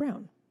 like Chris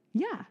Brown.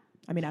 Yeah.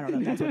 I mean, I don't know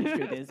if that's what his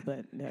truth is,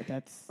 but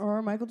that's... Or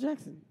Michael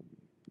Jackson.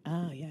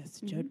 Oh, yes,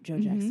 Joe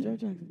Jackson. Joe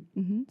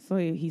Jackson. So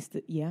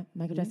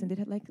Michael Jackson did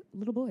have like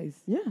little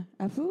boys. Yeah,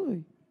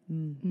 absolutely.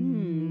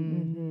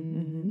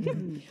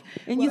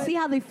 And you see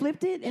how they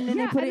flipped it, and then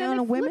they put it on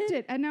a women. Flipped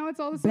it, and now it's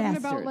all of a sudden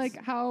about Bastards.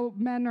 like how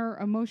men are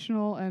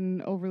emotional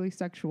and overly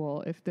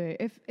sexual.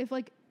 If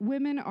like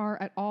women are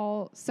at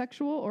all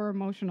sexual or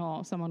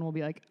emotional, someone will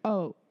be like,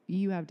 "Oh,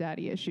 you have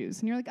daddy issues,"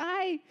 and you're like,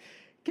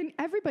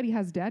 everybody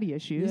has daddy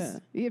issues. Yeah.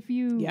 If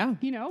you, Yeah,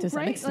 you know, to some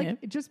right? extent.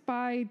 Like just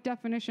by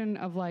definition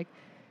of like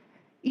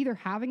either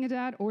having a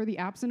dad or the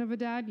absence of a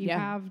dad, you Yeah.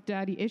 have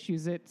daddy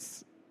issues.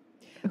 It's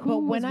But who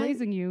when was I-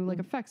 raising you like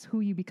affects who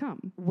you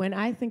become. When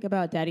I think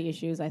about daddy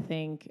issues, I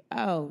think,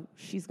 oh,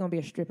 she's gonna be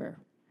a stripper,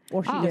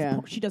 or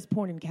Yeah. she does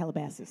porn in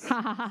Calabasas.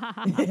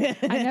 I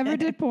never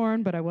did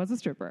porn, but I was a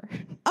stripper.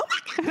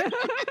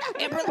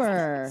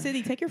 Amber.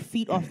 City, take your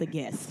feet off the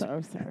guest.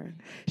 So sorry.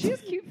 She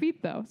has cute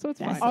feet though, so it's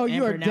fine. Oh,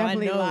 you are Amber, now I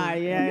definitely know.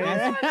 lying.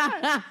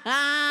 Yeah.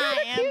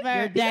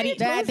 Your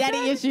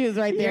daddy issues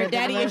right there. Your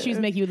daddy issues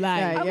make you lie.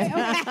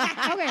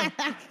 Yeah,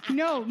 Okay.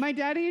 No, my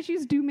daddy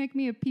issues do make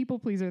me a people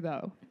pleaser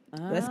though.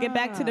 Let's get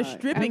back to the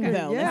stripping, Okay.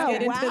 though. Yeah, Let's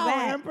get into wow,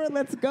 that. Amber,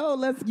 let's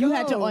go. You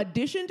had to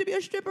audition to be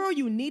a stripper, or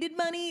you needed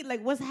money?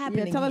 Like, what's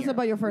happening? tell us here?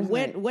 about your first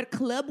night. What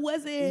club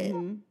was it?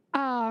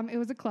 It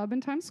was a club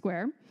in Times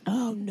Square.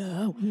 Oh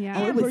no! Yeah.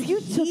 Amber, you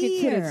took it to the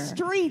here.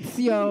 streets,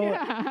 yo.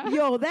 Yeah.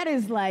 Yo, that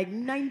is like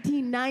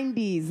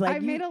 1990s. Like I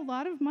made a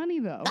lot of money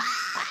though.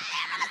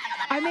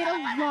 I made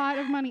a lot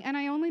of money, and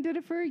I only did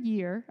it for a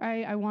year.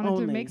 I wanted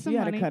to make some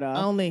money. Cut off.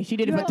 Only. She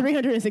did it for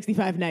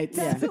 365 nights.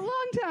 That's a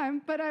long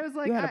time, but I was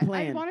like,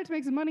 I wanted to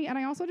make some money, and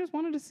I also just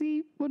wanted to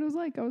see what it was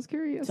like. I was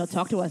curious. So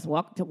talk to us.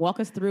 Walk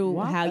us through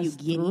how you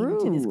get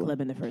into this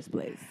club in the first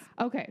place.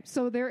 Okay,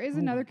 so there is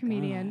another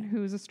comedian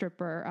who's a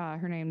stripper.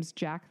 Her name's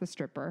Jack the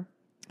Stripper.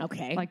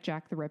 Okay. Like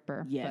Jack the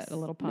Ripper. Yes. But a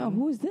little pun. No,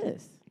 who is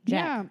this?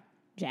 Jack. Yeah.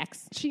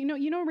 Jax. You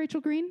know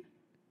Rachel Green?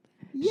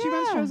 Yeah. She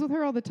runs shows with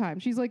her all the time.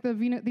 She's like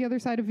the other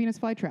side of Venus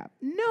Flytrap.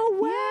 No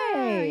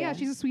way. Yeah,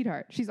 she's a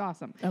sweetheart. She's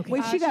awesome. Okay.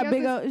 Wait, she got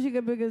big.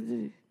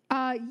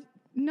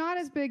 Not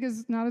as big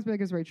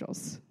as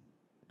Rachel's.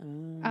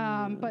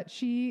 But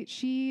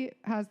she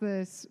has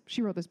this.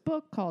 She wrote this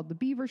book called The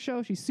Beaver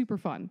Show. She's super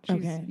fun.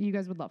 You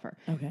guys would love her.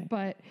 Okay.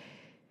 But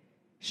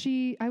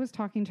I was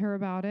talking to her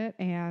about it,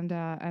 and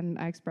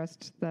I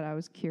expressed that I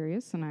was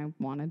curious and I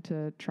wanted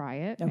to try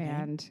it. Okay.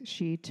 And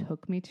she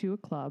took me to a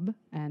club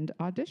and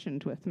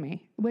auditioned with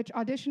me. Which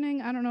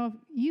auditioning, I don't know if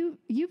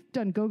you've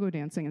done go-go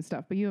dancing and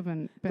stuff, but you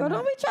haven't been.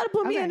 Don't be trying to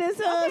put me in this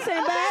same bag.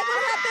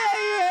 How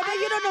dare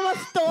you? You don't know my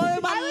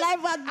story, my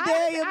life. How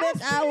dare you,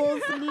 bitch? I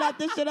will slap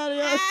the shit out of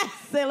your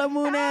Sailor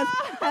Moon ass.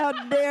 How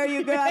dare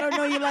you, girl? I don't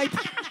know you like.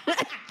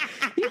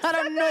 I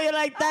don't know you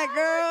like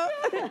that,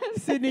 girl.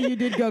 Sydney, you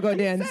did go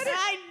dance.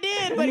 I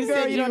did, but You girl,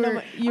 said you don't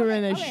know. you were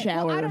in a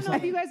shower. Well, I or don't know if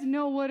something. you guys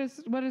know what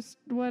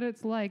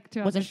it's like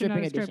to What's a audition stripping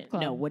at a strip edition?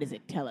 club. No, what is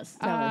it? Tell us.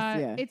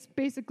 yeah. It's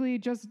basically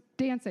just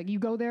dancing. You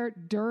go there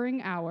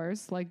during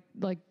hours, like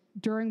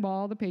during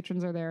while the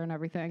patrons are there and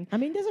everything. I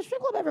mean, does a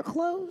strip club ever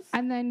close?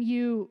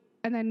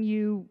 And then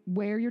you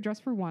wear your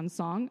dress for one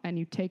song and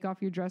you take off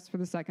your dress for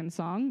the second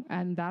song,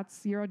 and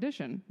that's your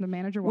audition. The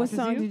manager What watches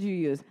song you. did you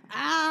use?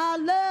 I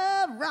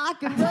love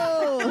rock and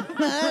roll.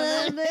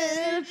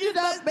 You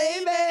know,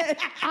 baby.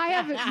 I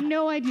have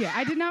no idea.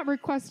 I did not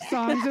request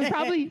songs. It was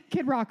probably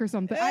Kid Rock or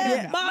something. I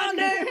don't know. My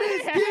name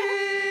is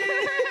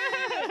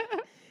Kid.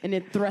 And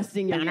then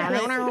thrusting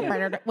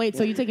your Wait,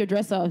 so you take your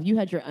dress off. You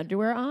had your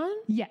underwear on?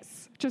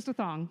 Yes, just a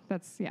thong.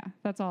 That's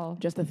all.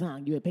 Just a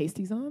thong. You had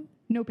pasties on?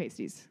 No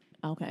pasties.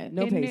 Okay.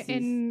 No pasties.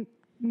 In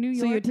New York,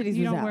 So your titties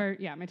you was don't out. wear.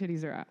 Yeah, my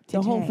titties are out.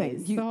 The whole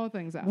thing. The whole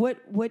thing's out.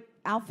 What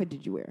outfit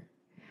did you wear?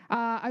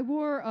 I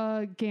wore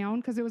a gown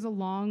because it was a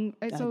long.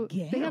 So they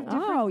have different.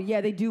 Oh yeah,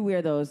 they do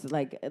wear those.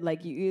 Like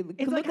you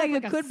it could look like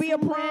it could be a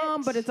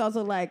prom, but it's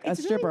also like a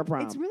stripper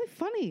prom. It's really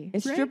funny.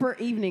 It's right? stripper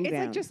evening It's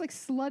gown. like just like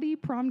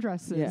slutty prom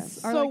dresses.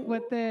 Yes. Are So- like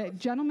what the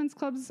gentlemen's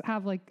clubs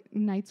have, like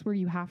nights where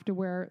you have to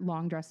wear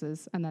long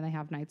dresses, and then they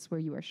have nights where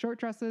you wear short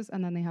dresses,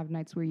 and then they have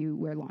nights where you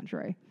wear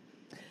lingerie.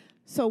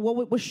 So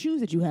what shoes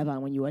did you have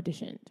on when you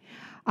auditioned?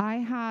 I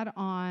had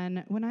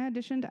on when I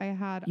auditioned. I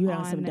had You had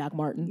on on some Doc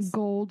Martens?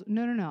 gold.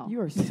 No.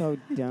 You are so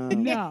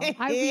dumb. No,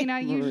 I mean I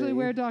usually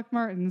wear Doc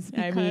Martens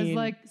because mean-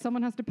 like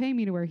someone has to pay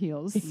me to wear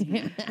heels.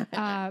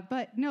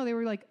 But no,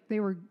 they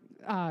were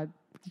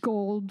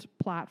gold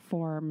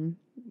platform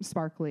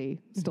sparkly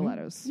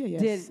stilettos. Yeah,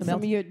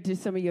 Did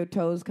some of your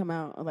toes come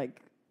out like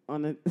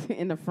on the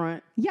in the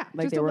front? Yeah,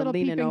 Like just they a were little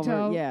leaning peeping over?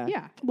 toe.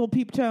 Yeah. Little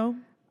peep toe.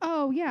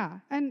 Oh yeah,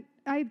 and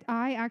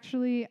I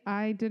actually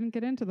didn't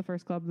get into the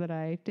first club that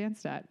I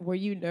danced at. Were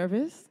you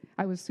nervous?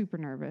 I was super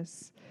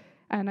nervous.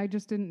 And I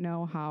just didn't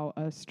know how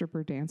a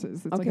stripper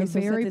dances. It's Okay, like a so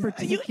very set this-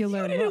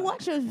 particular You didn't look.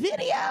 watch a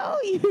video.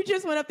 You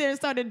just went up there and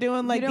started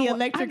doing like the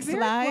electric I'm very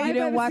slide. fly You by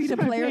didn't the watch seat the of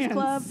my Players pants.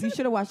 Club? You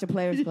should have watched the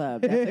Players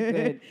Club. That's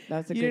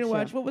a good You didn't show.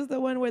 watch. What was the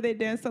one where they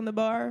danced on the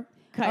bar?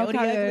 Coyote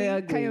Coyote Ugly.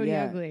 Ugly. Coyote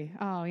yeah. Ugly.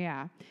 Oh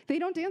yeah, they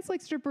don't dance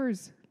like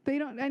strippers. They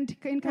don't. And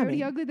in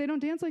Coyote Ugly, they don't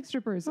dance like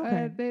strippers.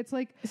 Okay. It's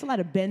like It's a lot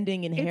of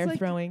bending and hair like,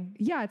 throwing.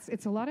 Yeah,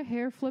 it's a lot of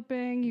hair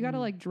flipping. You got to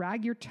like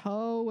drag your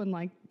toe and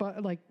like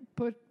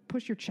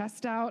push your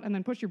chest out and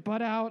then push your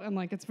butt out, and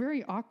like it's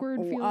very awkward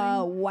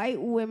feeling. White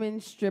women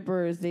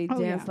strippers, they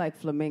dance yeah. like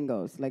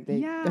flamingos. Like they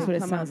Yeah. That's what it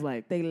come sounds out,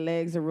 like. Their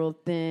legs are real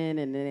thin,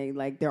 and then they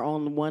like they're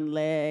on one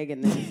leg,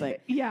 and then it's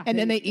like Yeah. And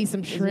then they eat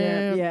some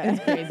shrimp. Yeah.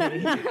 It's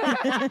crazy.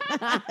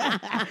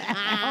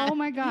 Oh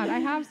my god, I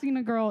have seen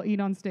a girl eat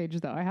on stage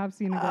though. I have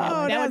seen a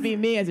girl. That would be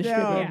me as a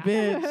stripper. Yeah,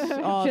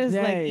 bitch, all Just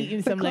like day. eating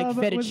The some like club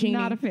was fettuccine.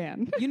 not a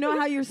fan. You know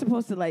how you're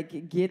supposed to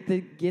like get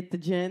the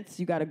gents?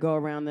 You got to go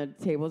around the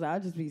tables. I'll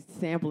just be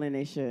sampling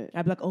they shit.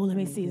 I'd be like, oh, let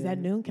me see. Is that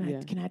new? Can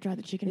Yeah. I try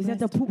the chicken Is that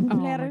the breast? poo poo Oh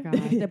my platter? God.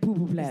 the poo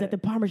poo platter. Is that the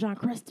Parmesan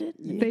crusted?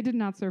 They did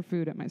not serve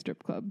food at my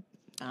strip club.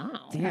 Oh,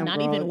 Damn, not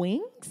bro. even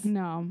wings?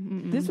 No.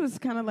 Mm-mm. This was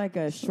kind of like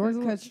a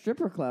shortcut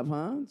stripper club,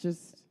 huh?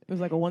 Just It was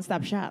like a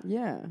one-stop shop.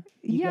 yeah.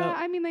 Yeah, go-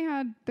 I mean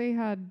they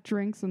had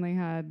drinks and they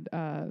had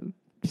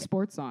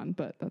sports on,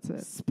 but that's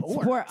it. Sports.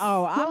 Sport.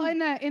 Oh, Well,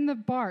 in the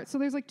bar. So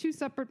there's like two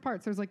separate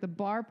parts. There's like the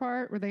bar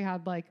part where they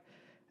had like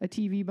a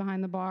TV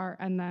behind the bar,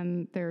 and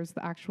then there's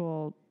the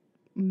actual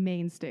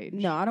main stage.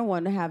 no, I don't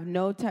want to have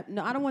no type.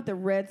 No, I don't want the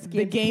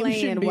Redskins game should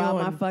playing be while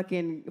on. my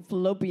fucking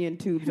fallopian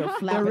tubes are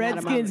flapping. The out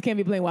of my- Redskins can't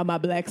be playing while my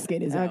black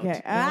skin is out.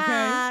 Okay.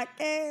 Ah,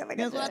 okay.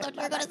 That's what I thought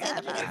you were going to say.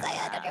 But you didn't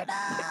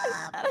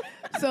say it.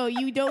 So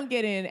you don't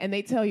get in, and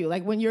they tell you,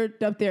 like when you're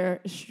up there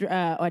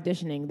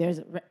auditioning,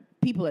 there's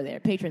people are there,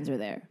 patrons are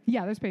there,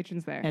 Yeah, there's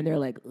patrons there. and they're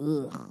like,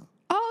 ugh.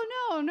 Oh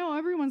no,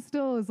 everyone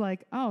still is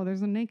like, oh,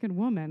 there's a naked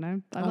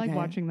woman. I like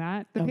watching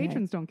that. The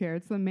patrons don't care.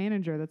 It's the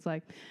manager that's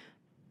like,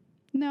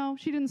 no,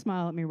 she didn't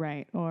smile at me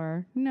right,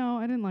 or no,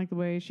 I didn't like the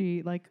way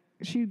she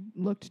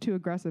looked too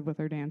aggressive with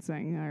her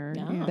dancing, or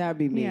That would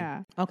be me.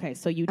 Yeah. Okay,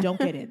 so you don't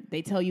get it.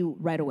 They tell you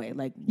right away,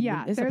 like,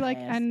 it's they're a like,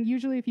 pass. and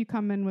usually if you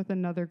come in with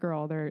another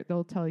girl,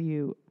 they'll tell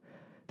you.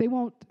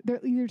 They'll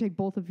either take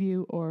both of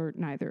you or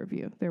neither of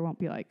you. They won't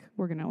be like,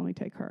 we're going to only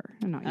take her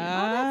and not you.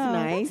 That's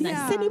nice.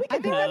 Yeah. Sydney, we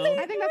can go.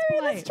 I think that's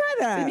polite. Let's try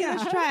that. Sydney,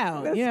 let's try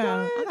out. Let's yeah, go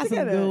I got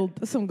together.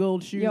 some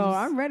gold shoes. Yo,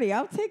 I'm ready.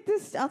 I'll take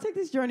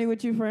this journey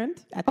with you, friend.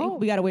 I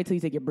think we got to wait till you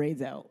take your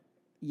braids out.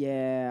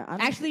 Yeah.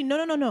 Actually,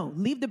 no.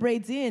 Leave the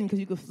braids in because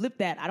you could flip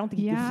that. I don't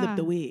think you can flip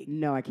the wig.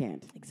 No, I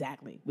can't.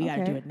 Exactly. We got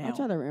to do it now. I'll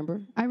try to remember.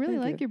 I really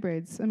Thank like you. your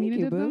braids. Thank Amina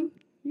you, did boo. them.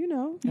 You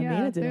know.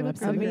 Amina did they them. look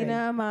really Absolutely. great.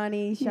 Amina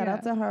Amani, shout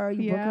out to her.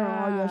 You book her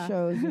on all your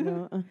shows, you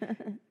know.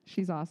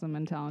 She's awesome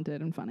and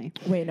talented and funny.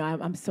 Wait, no, I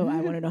want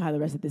to know how the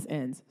rest of this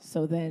ends.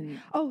 So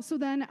then. So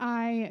then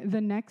I,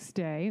 the next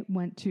day,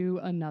 went to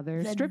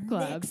another strip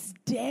club. Next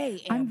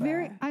day,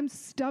 Amber. I'm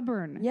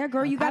stubborn. Yeah,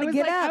 girl, you got to I was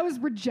get like, up. I was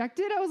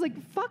rejected. I was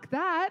like, fuck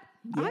that.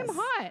 I'm Yes.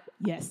 hot.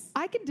 Yes.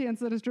 I can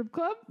dance at a strip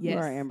club. Yes. You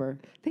are, Amber.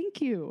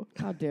 Thank you.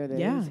 How dare they?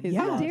 Yeah, It's his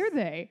yeah. How loss. dare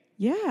they?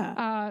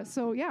 Yeah.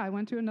 So I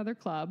went to another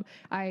club.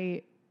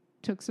 I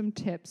took some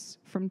tips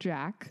from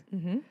Jack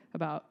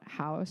about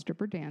how a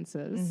stripper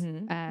dances.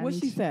 And What'd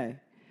she say?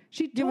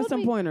 She Give us told some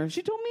me- pointers.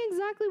 She told me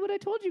exactly what I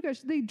told you guys.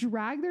 They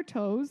drag their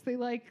toes. They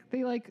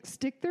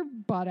stick their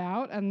butt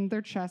out and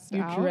their chest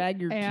You out.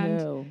 drag your and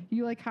toe.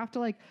 You have to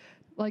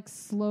like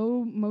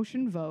slow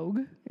motion vogue.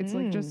 It's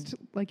like just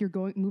like you're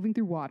moving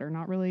through water,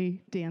 not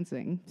really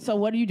dancing. So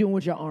what are you doing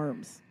with your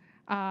arms?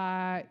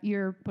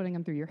 You're putting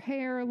them through your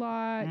hair a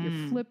lot.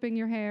 You're flipping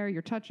your hair.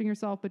 You're touching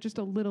yourself, but just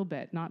a little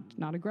bit, not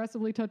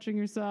aggressively touching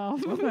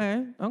yourself.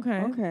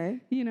 Okay.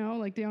 You know,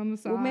 like down the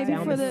side. Well, maybe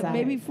Down the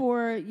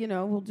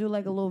side. we'll do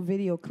like a little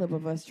video clip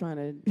of us trying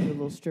to do a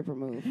little stripper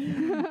move.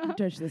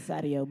 Touch the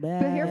side of your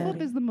back. the hair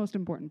flip is the most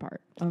important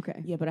part.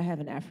 Okay. Yeah, but I have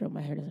an afro.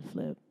 My hair doesn't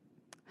flip.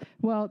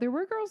 Well, there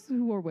were girls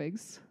who wore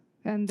wigs,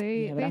 and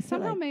Yeah, but I they feel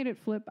somehow like- made it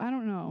flip. I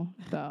don't know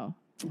though.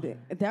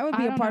 That would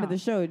be I a don't part of know.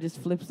 the show. It just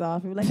flips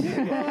off. You're like,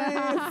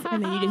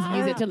 And then you just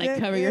use it to like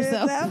cover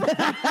yourself.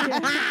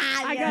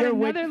 I got Your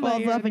wig another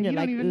falls layer off and that you're you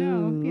like,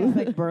 don't even know. it's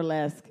like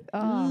burlesque.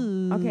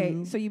 Yeah.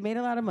 Okay, so you made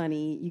a lot of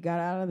money. You got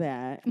out of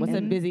that. What's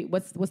a busy?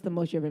 What's the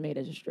most you ever made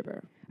as a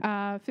stripper?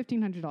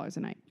 $1,500 a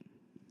night.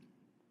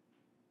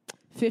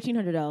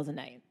 $1,500 a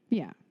night.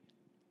 Yeah.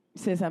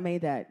 Sis, I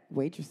made that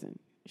waitressing.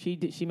 She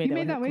made You that made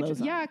with that her waitress.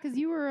 clothes on. Yeah, because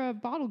you were a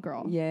bottle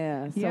girl.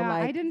 Yeah. So Yeah,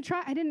 like, I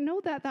didn't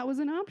know that was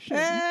an option.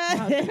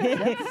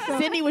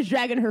 Sydney was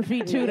dragging her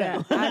feet too,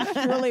 though. I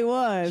surely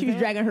was. She was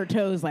dragging her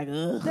toes like,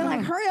 ugh. They're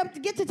like, hurry up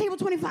to get to table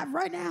 25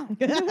 right now.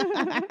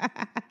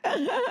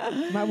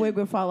 My wig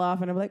would fall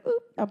off, and I'm like,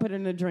 oop, I'll put it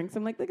in the drinks.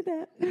 I'm like, look at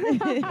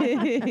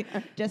that.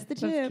 Just the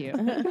That's chip.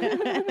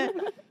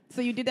 cute.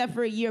 So you did that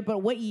for a year, but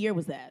what year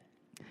was that?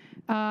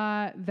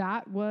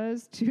 That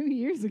was 2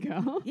 years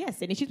ago. Yeah,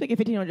 Sydney, she's making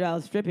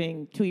 $1,500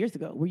 stripping 2 years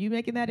ago. Were you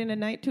making that in a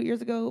night 2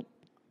 years ago?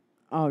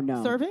 Oh,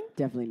 no. Serving?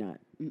 Definitely not.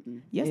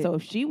 Mm-mm. Yeah, so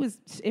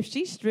if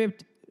she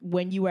stripped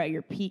when you were at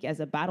your peak as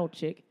a bottle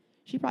chick,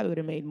 she probably would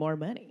have made more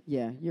money.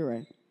 Yeah, you're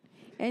right.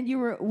 And you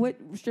were, what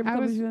strip I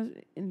club was- was you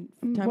in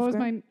Times What was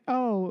Square? my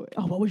oh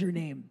Oh, what was your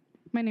name?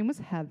 my name was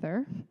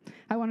Heather.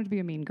 I wanted to be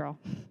a mean girl.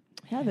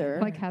 Heather.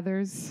 Like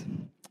Heather's.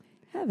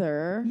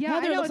 Heather. Yeah,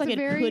 Heather I know, looks it's like a it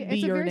very, could be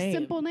it's your a very name.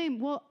 simple name.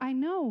 Well, I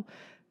know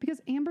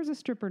because Amber's a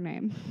stripper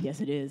name.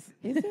 Yes, it is.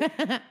 Is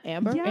it?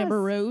 Amber? Yes.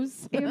 Amber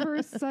Rose? Amber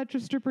is such a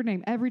stripper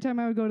name. Every time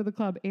I would go to the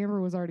club, Amber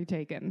was already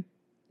taken.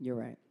 You're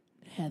right.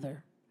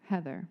 Heather.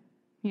 Heather.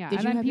 Yeah. Did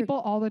and you then have your- people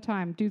all the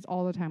time, dudes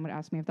all the time would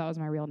ask me if that was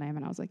my real name.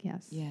 And I was like,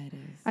 yes. Yeah, it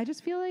is. I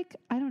just feel like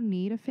I don't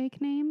need a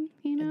fake name,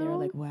 you know? And they were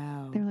like,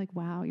 wow. They're like,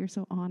 wow, you're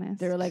so honest.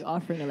 They were like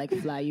offering to like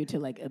fly you to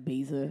like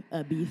Ibiza.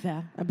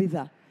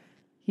 Ibiza.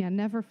 yeah,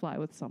 never fly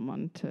with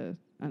someone to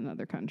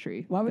another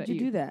country. Why would that you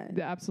do that?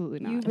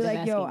 Absolutely not. You'd be They're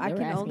like, yo, asking- I they were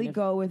can asking only if-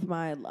 go with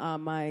my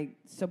my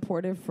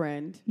supportive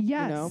friend.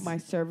 Yes. You know, my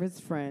service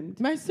friend.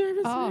 My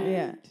service. Oh.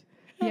 Yeah.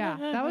 Yeah,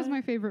 that was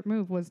my favorite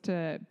move was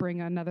to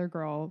bring another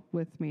girl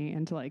with me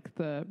into like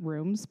the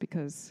rooms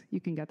because you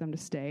can get them to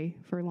stay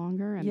for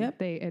longer and Yep.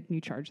 and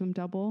you charge them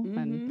double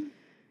and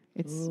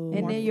it's Ooh.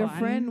 And more then your fun.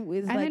 friend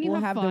is And like, then you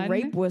we'll have the fun.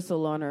 rape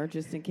whistle on her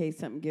just in case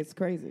something gets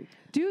crazy.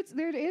 Dudes,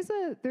 there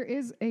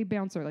is a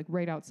bouncer like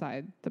right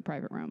outside the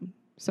private room.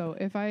 So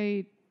if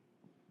I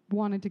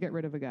wanted to get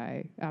rid of a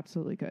guy,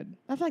 absolutely could.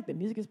 I feel like the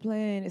music is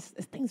playing. It's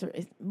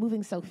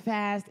moving so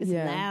fast. It's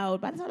Yeah. loud.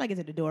 By the time I get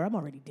to the door, I'm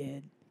already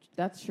dead.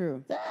 That's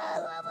true.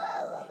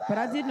 But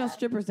I did know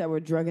strippers that were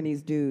drugging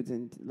these dudes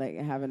and like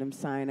having them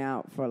sign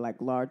out for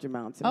like large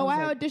amounts. And Oh, was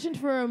I like, auditioned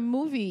for a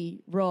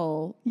movie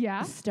role.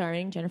 Yeah?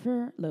 Starring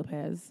Jennifer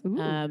Lopez. Ooh.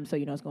 So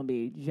you know it's going to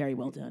be very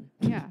well done.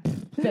 Yeah.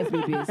 That's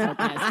me being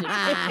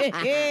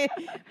sarcastic.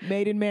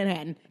 Made in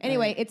Manhattan.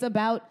 Anyway, it's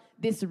about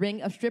this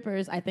ring of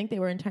strippers. I think they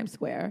were in Times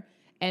Square.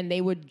 And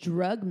they would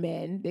drug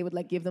men. They would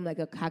like give them like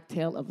a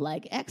cocktail of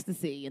like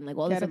ecstasy and like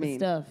all this other Ketamine.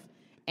 stuff.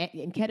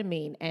 and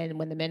ketamine. And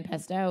when the men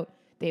passed out,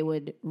 they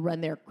would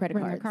run their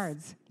credit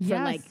cards for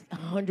like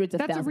hundreds of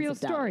thousands of dollars. That's a real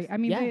story. I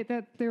mean,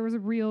 there was a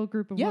real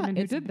group of women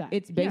who did that.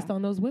 It's based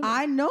on those women.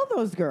 I know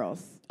those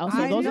girls. Oh,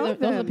 so those are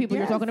the people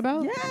you're talking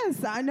about?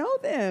 Yes, I know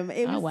them.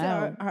 It was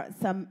wow.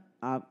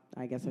 I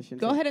guess I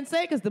shouldn't go ahead and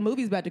say it because the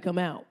movie's about to come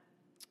out.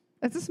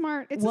 It's a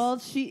smart. It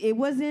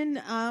was in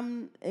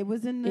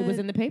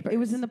the paper. It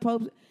was in the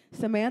Pope's.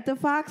 Samantha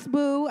Fox,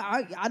 boo.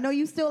 I know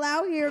you still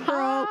out here,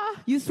 girl.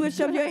 You switched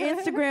up your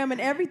Instagram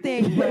and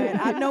everything, but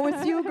I know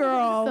it's you,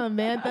 girl.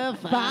 Samantha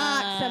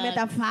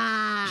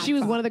Fox. She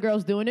was one of the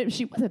girls doing it.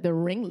 She wasn't the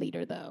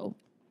ringleader, though.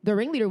 The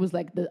ringleader was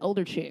like the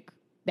older chick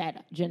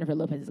that Jennifer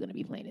Lopez is going to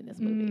be playing in this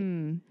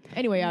movie.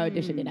 Anyway, I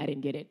auditioned and I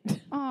didn't get it.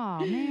 Oh,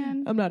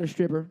 man. I'm not a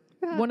stripper.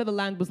 One of the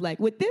lines was like,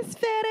 with this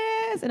fat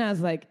ass. And I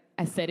was like,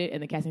 I said it,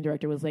 and the casting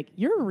director was like,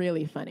 you're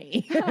really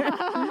funny.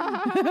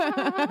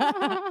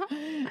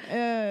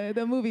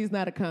 The movie's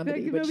not a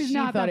comedy. The movie's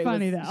not that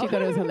funny, though. She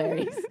thought it was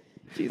hilarious.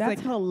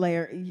 That's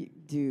hilarious.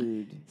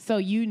 Dude. So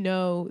did you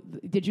know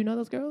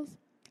those girls?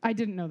 I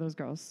didn't know those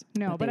girls.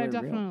 No, but I've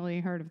definitely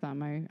heard of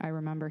them. I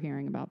remember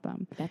hearing about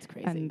them. That's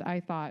crazy. And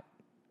I thought,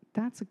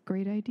 that's a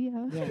great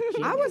idea. Yeah,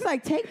 I was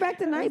like, take back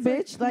the night,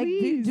 bitch. Like,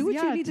 do what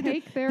you need to do.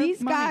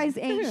 These guys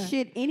ain't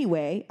shit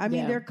anyway. I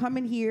mean, they're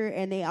coming here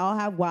and they all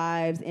have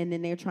wives, and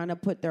then they're trying to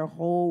put their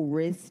whole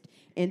wrist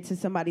into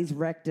somebody's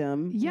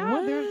rectum.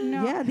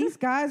 Yeah, these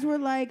guys were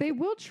like, they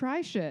will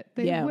try shit.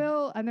 They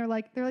will, and they're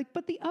like,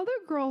 but the other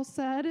girl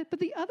said it, but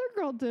the other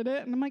girl did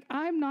it, and I'm like,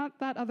 I'm not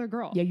that other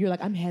girl. Yeah, you're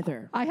like, I'm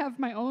Heather. I have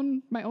my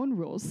own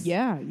rules.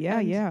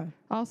 Yeah.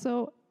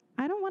 Also,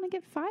 I don't want to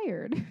get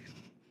fired.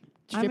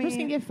 Strippers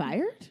can get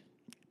fired?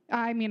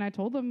 I mean, I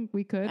told them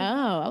we could.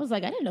 Oh, I was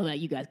like, I didn't know that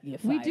you guys could get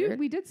fired.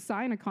 We did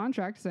sign a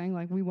contract saying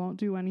like we won't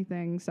do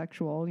anything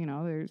sexual. You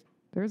know,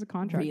 there's a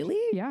contract. Really?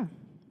 Yeah.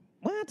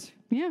 What?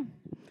 Yeah.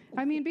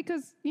 I mean,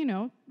 because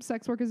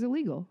sex work is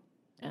illegal.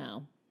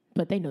 Oh,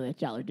 but they know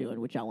that y'all are doing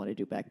what y'all want to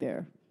do back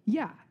there.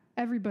 Yeah.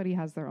 Everybody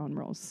has their own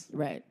rules.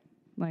 Right.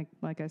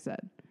 Like I said.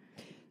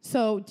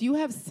 So, do you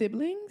have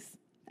siblings?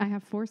 I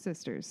have 4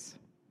 sisters.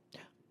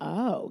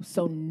 Oh,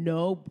 so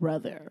no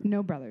brother.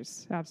 No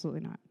brothers.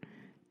 Absolutely not.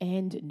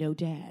 And no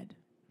dad.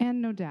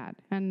 And no dad.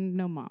 And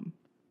no mom.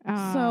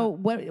 So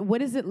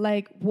what is it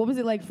like? What was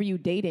it like for you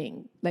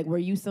dating? Like, were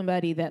you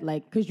somebody that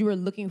because you were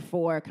looking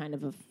for kind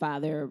of a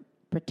father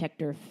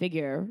protector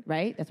figure,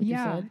 right? That's what you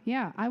said?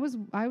 Yeah. I was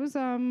messy.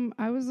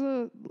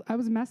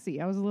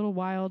 I was a little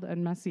wild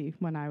and messy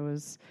when I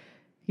was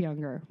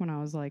younger, when I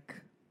was like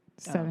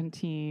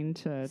 17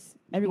 to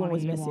everyone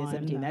was messy at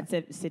 17. That's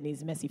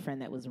Sydney's messy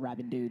friend that was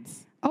robbing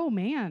dudes. Oh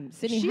man,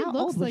 Sydney, she how looks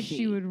old was like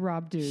she would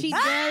rob dudes. She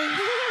does.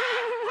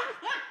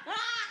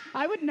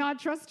 I would not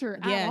trust her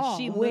at all.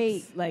 She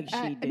looks like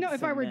she did. No,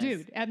 if I were a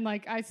dude and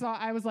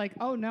I was like,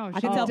 oh no.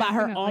 I can tell by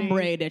her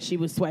ombre that she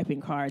was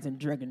swiping cards and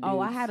drugging dudes. Oh,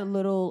 I had a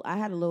little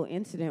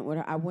incident with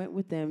her. I went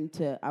with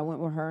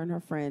her and her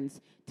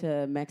friends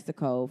to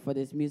Mexico for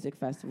this music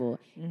festival,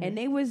 and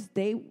they would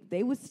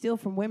steal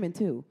from women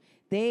too.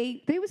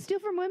 They would steal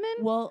from women?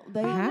 Well,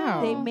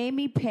 they made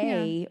me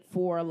pay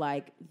for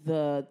like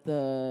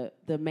the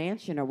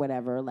mansion or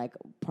whatever, like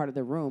part of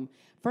the room.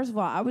 First of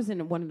all, I was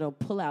in one of the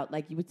pull-out,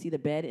 like you would see the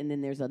bed, and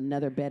then there's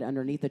another bed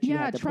underneath that you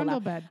had to pull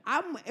out. bed.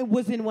 I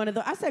was in one of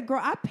those. I said,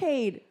 girl, I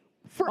paid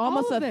for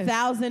almost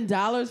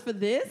 $1,000 for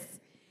this.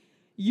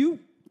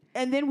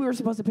 And then we were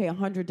supposed to pay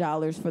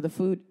 $100 for the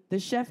food. The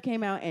chef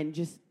came out and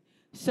just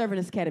serving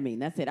us ketamine.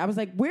 That's it. I was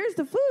like, where's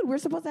the food? We're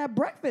supposed to have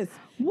breakfast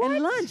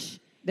and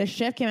lunch. The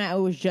chef came out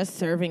and was just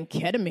serving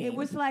ketamine. It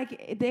was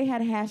like they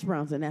had hash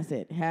browns, and that's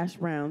it. Hash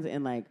browns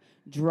and like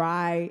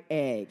dry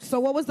eggs. So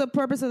what was the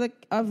purpose of the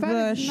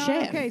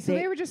chef? Okay, so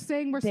they were just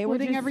saying we're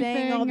splitting everything.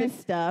 Saying all this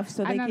stuff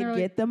so they could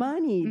get the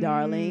money,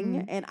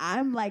 darling. And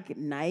I'm like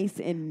nice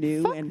and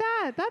new. Fuck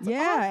that. That's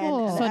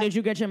awful. So did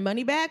you get your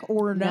money back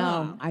or no?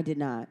 No, I did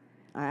not.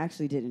 I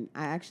actually didn't.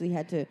 I actually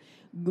had to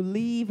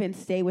leave and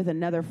stay with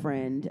another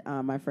friend,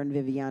 my friend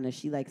Viviana.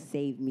 She like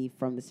saved me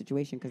from the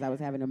situation because I was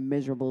having a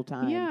miserable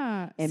time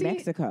in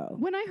Mexico.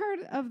 When I heard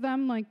of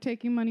them like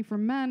taking money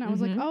from men, I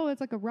was like, oh, it's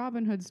like a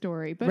Robin Hood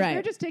story. But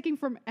they're just taking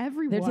from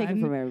everyone. They're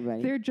taking from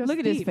everybody. They're just look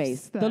at his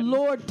face. Then. The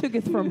Lord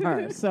tooketh from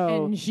her.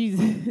 So and she's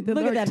the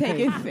Lord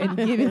taketh and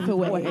giveth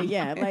away.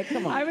 Yeah, like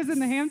come on. I was in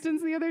the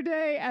Hamptons the other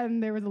day,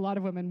 and there was a lot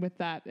of women with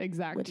that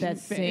exact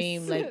face.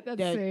 Same like that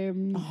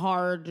same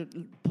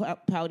hard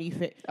pouty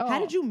face. Oh. How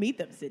did you meet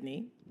them, Sydney?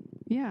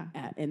 Yeah,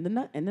 in the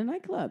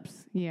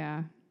nightclubs.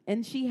 Yeah,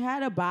 and she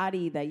had a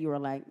body that you were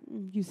like,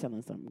 you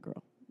selling something,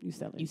 girl. You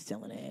selling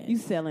it. You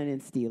selling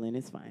and stealing.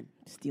 It's fine.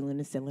 Stealing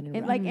and selling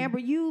and like Amber,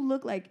 you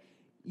look like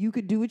you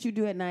could do what you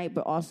do at night,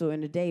 but also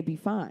in the day be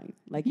fine.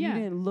 Like you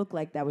didn't look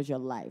like that was your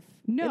life.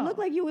 No, it looked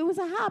like it was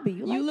a hobby.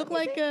 You look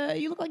like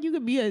you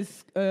could be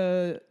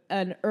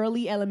an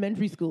early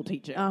elementary school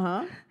teacher. Uh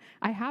huh.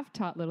 I have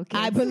taught little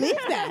kids. I believe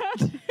that.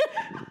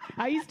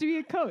 I used to be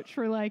a coach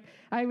for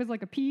I was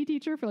like a PE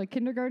teacher for like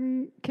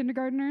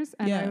kindergartners,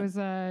 and I was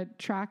a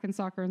track and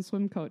soccer and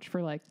swim coach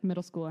for like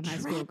middle school and high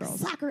school girls.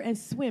 Soccer and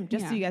swim.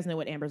 Just so you guys know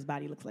what Amber's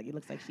body looks like. It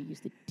looks like she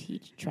used to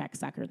teach track,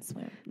 soccer, and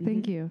swim.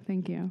 Thank you.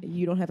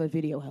 You don't have a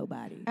video hoe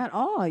body at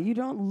all. You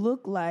don't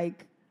look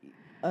like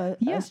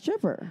a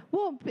stripper.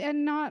 Well,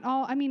 and not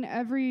all. I mean,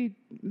 every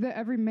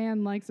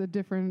man likes a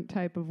different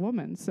type of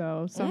woman.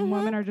 So some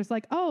women are just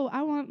like, oh,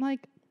 I want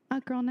like a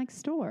girl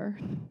next door.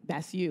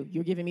 That's you.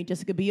 You're giving me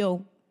Jessica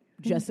Biel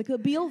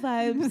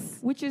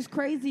vibes. Which is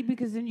crazy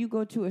because then you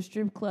go to a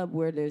strip club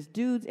where there's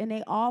dudes and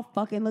they all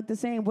fucking look the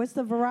same. What's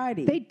the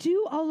variety? They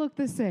do all look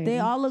the same. They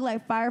all look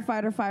like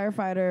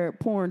firefighter,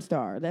 porn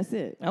star. That's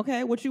it.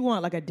 Okay, what you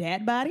want? Like a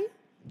dad body?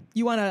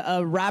 You want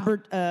a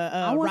Robert De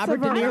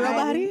Niro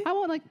body? I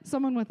want like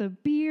someone with a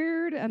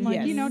beard and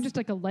like just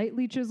like a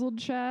lightly chiseled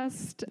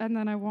chest, and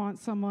then I want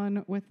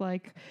someone with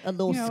like a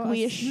little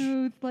squish, a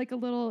smooth, like a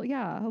little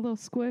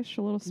squish,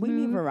 a little smooth. We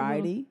need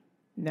variety.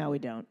 No, we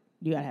don't.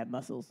 You gotta have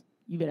muscles.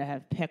 You gotta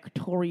have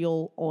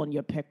pectoral on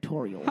your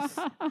pectorials.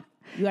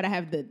 You gotta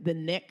have the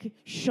neck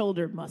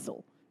shoulder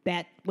muscle.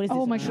 That what is this?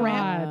 Oh my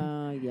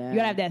god! You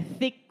gotta have that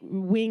thick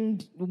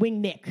wing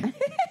neck.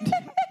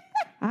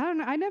 I don't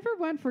know. I never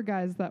went for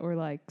guys that were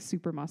like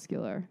super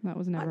muscular. That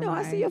was never.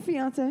 I see your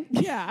fiance.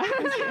 Yeah.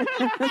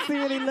 I see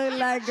what he look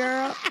like,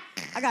 girl.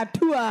 I got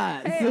 2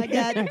 eyes. Hey,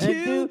 I got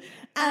 2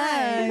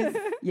 eyes.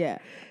 Yeah.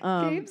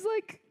 Gabe's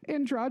like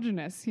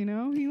androgynous, you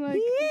know? He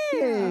like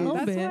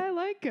that's why I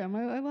like him.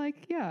 I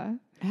like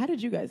How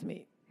did you guys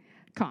meet?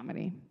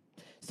 Comedy.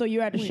 So you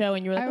were at a show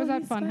and you were like, I was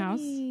at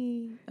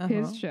Funhouse,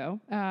 his show.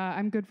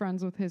 I'm good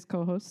friends with his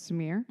co-host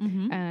Samir,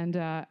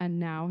 and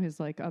now his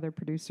like other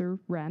producer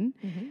Ren.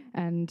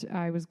 And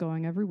I was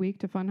going every week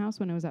to Funhouse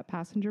when it was at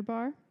Passenger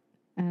Bar,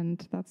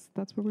 and that's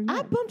where we met.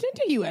 I bumped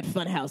into you at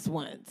Funhouse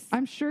once.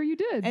 I'm sure you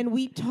did, and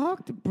we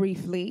talked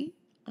briefly.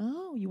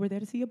 Oh, you were there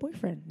to see your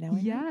boyfriend. Now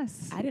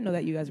yes, I didn't know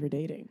that you guys were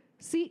dating.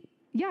 See,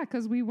 yeah,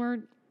 because we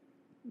weren't.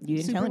 You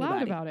didn't super tell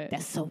anybody loud about it.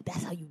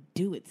 That's how you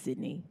do it,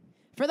 Sydney.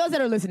 For those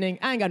that are listening,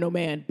 I ain't got no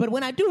man. But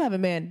when I do have a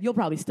man, you'll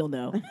probably still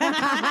know.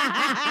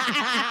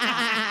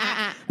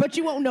 But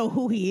you won't know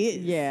who he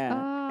is.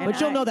 Yeah.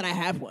 But you'll know that I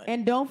have one.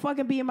 And don't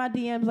fucking be in my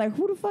DMs like,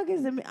 who the fuck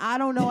is it? I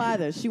don't know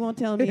either. She won't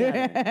tell me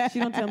either. She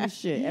don't tell me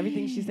shit.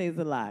 Everything she says is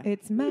a lie.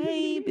 It's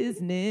my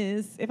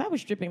business. If I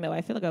was stripping, though,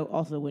 I feel like I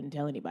also wouldn't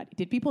tell anybody.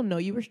 Did people know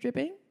you were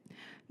stripping?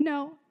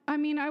 No. I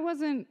mean, I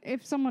wasn't,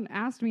 if someone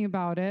asked me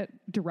about it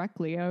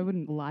directly, I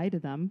wouldn't lie to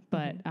them,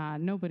 but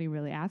nobody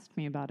really asked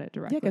me about it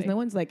directly. Yeah, because no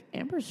one's like,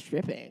 Amber's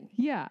stripping.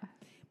 Yeah.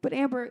 But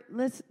Amber,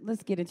 let's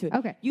get into it.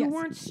 Okay. You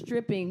weren't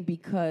stripping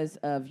because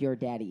of your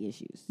daddy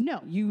issues.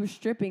 No. You were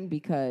stripping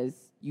because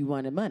you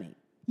wanted money.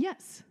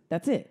 Yes.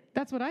 That's it.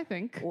 That's what I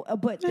think. Well,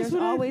 but there's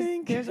always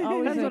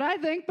That's what I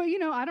think, but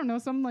I don't know,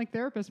 some like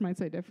therapists might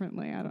say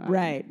differently. I don't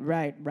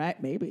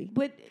Right, maybe.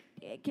 But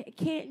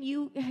can't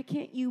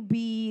you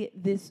be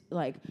this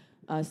like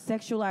a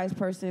sexualized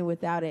person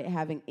without it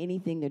having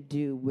anything to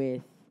do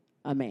with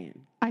a man?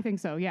 I think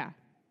so. Yeah,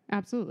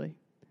 absolutely.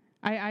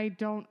 I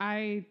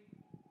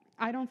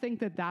don't think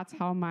that that's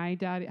how my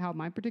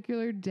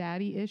particular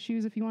daddy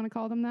issues, if you want to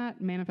call them that,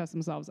 manifest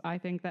themselves. I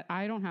think that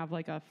I don't have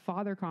like a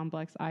father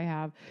complex. I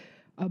have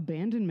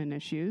abandonment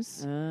issues.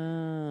 So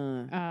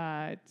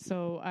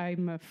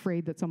I'm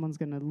afraid that someone's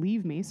going to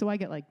leave me. So I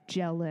get like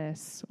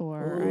jealous,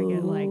 or I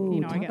get like,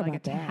 I get like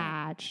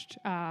attached.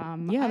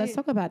 Let's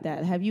talk about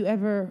that. Have you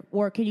ever,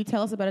 or can you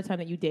tell us about a time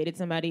that you dated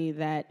somebody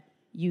that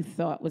you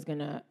thought was going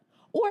to,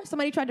 or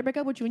somebody tried to break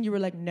up with you and you were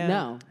like,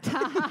 no.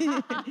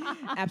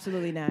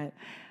 Absolutely not.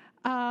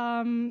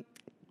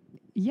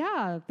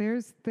 Yeah,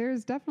 there's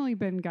definitely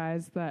been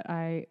guys that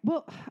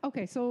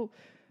so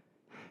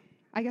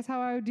I guess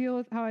how I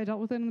dealt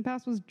with it in the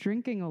past was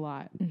drinking a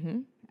lot.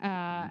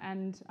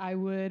 And I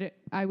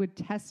would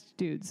test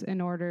dudes in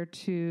order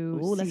to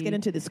let's get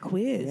into this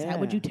quiz. Yeah. How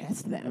would you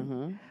test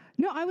them?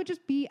 No, I would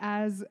just be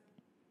as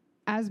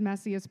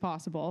messy as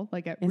possible,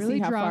 like get really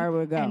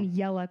drunk and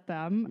yell at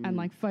them and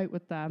like fight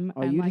with them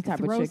and like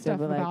throw stuff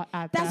at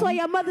them. That's why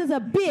your mother's a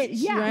bitch.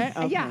 Yeah, right?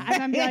 Okay. Yeah,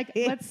 and I'm like,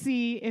 let's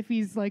see if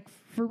he's like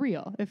for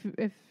real, if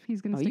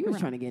he's gonna. You were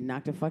trying to get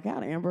knocked the fuck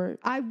out, Amber.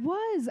 I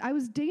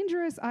was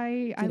dangerous.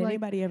 Did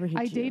anybody ever hit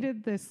you? I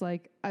dated this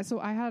like so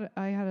I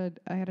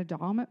had a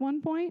dom at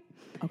one point.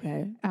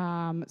 Okay.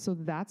 So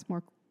that's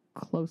more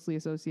closely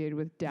associated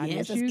with daddy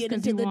issues. Let's get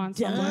into the like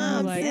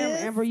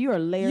Amber, you are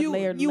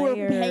layered. You were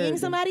paying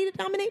somebody to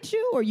dominate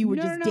you, or you were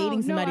just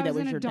dating somebody that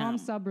was your dom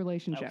sub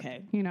relationship.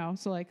 Okay.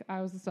 So like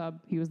I was the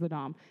sub, he was the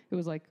dom. It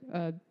was like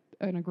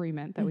an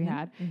agreement that we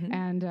had,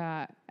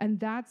 and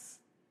that's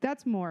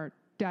more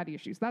daddy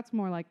issues. That's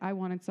more like I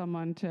wanted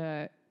someone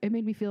to. It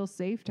made me feel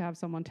safe to have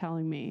someone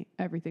telling me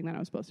everything that I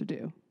was supposed to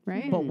do.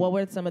 Right. But what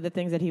were some of the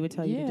things that he would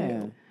tell you to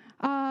do?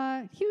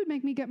 He would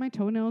make me get my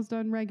toenails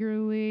done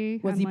regularly.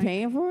 Was he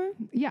paying for it?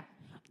 Yeah.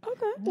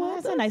 Okay, well,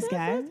 that's a nice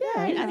guy.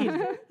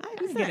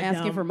 He's not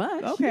asking for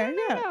much. Okay,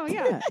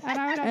 yeah. And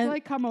I would have to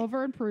like come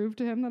over and prove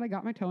to him that I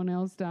got my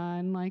toenails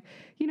done. Like,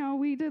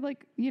 we did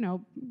like,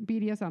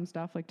 BDSM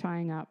stuff, like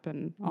tying up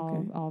and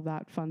all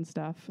that fun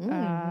stuff.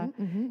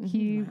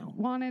 He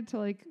wanted to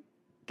like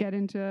get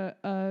into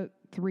a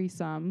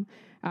threesome.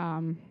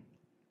 I'm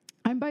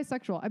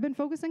bisexual. I've been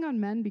focusing on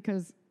men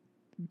because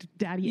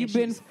daddy You've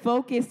issues. been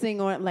focusing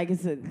on like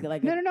it's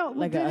like no.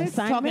 like an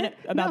assignment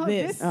about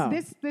this.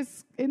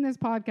 This in this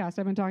podcast,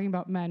 I've been talking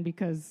about men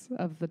because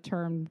of the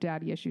term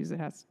daddy issues.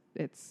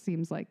 It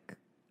seems like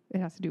it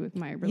has to do with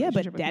my relationship.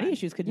 Yeah, but with daddy men.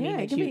 issues could mean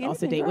that it you could be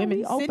also anything, date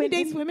women. girl. We Sydney open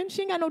dates women.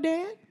 She ain't got no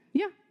dad.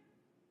 Yeah.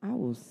 I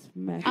will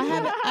smack. I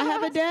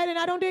have a dad, and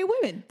I don't date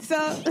women.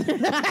 So.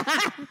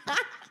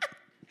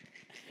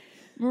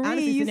 Marie,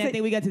 Honestly, you I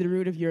think we got to the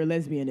root of your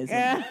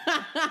lesbianism.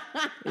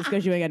 It's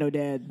because you ain't got no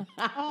dad.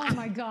 Oh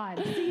my God.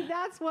 See,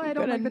 that's why I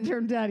don't like the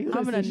term daddy.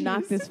 I'm gonna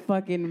knock this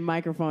fucking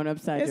microphone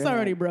upside. It's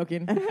already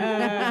broken.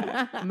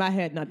 My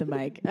head, not the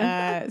mic.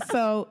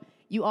 So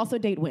you also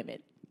date women.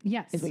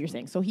 Yes. Is what you're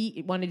saying. So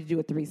he wanted to do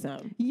a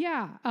threesome.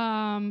 Yeah.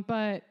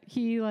 But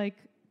he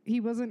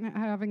wasn't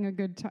having a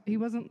good time. He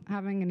wasn't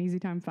having an easy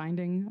time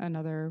finding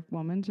another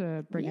woman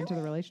to bring into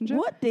the relationship.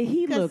 What did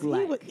he look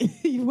like?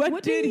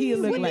 What did he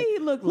look like?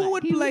 Who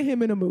would play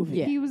him in a movie?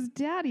 Yeah. He was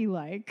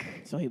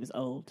daddy-like. So he was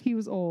old. He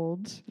was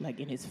old. Like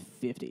in his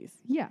 50s.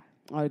 Yeah.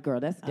 Oh, girl,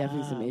 that's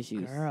definitely some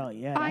issues. Girl,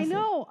 yeah. I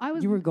know.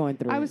 You were going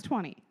through. I was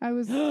 20. I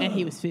was. And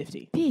he was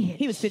 50. Bitch.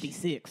 He was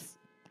 56.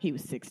 He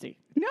was 60.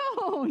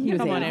 No. He was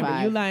Come on, 85.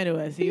 Amber. You lying to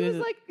us. He was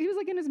like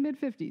in his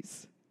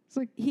mid-50s. It's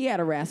like He had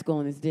a rascal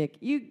on his dick.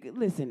 You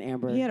listen,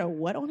 Amber. He had a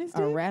what on his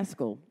dick? a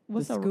rascal.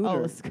 What's the a scooter?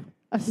 oh,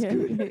 a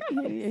scooter.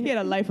 He had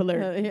a life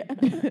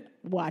alert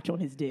watch on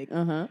his dick.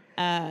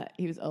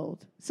 He was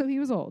old. So he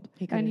was old,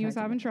 and he was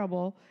talk to having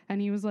trouble,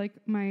 and he was like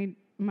my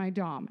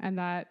dom, and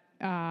that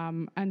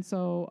and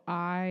so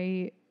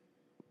I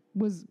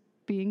was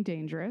being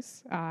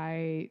dangerous.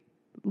 I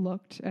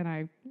looked, and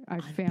I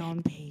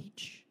found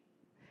Page.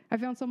 I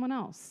found someone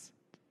else.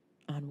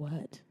 On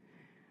what?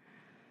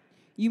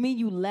 You mean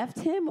you left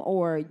him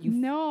or you?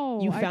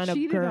 No, You found I a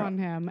cheated girl. on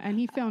him, and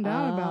he found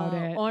out about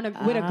it.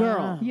 With a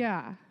girl.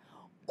 Yeah.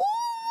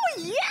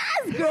 Ooh,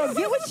 yes, girl.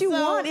 Get what you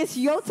want. It's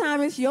your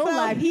time. It's your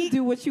life. You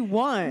do what you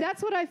want.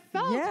 That's what I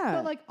felt. Yeah.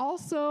 But like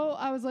also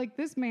I was like,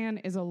 this man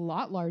is a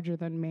lot larger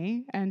than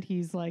me, and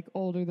he's like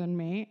older than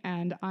me,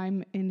 and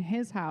I'm in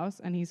his house,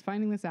 and he's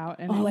finding this out.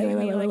 And Oh,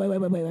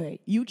 wait.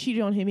 You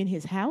cheated on him in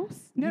his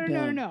house? No.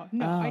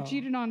 I Oh.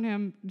 cheated on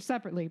him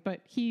separately,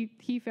 but he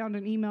found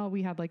an email.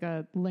 We had like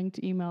a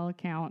linked email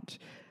account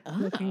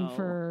looking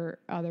for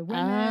other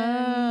women.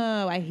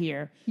 Oh, I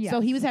hear. Yes. So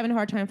he was having a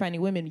hard time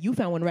finding women. You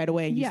found one right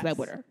away and you Yes. slept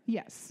with her.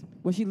 Yes.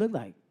 What she look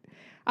like?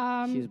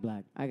 She was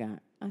black. I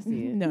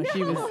see it. No,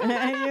 she was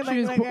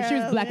she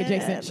was black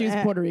adjacent. She was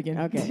Puerto Rican.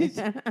 Okay.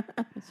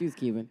 She was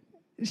Cuban.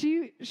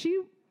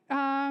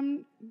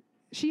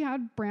 She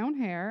had brown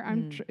hair.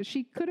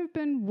 She could have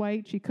been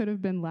white. She could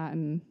have been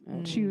Latin.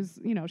 She was,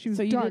 she was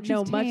So you dark. didn't She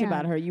know was much tan.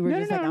 about her. You were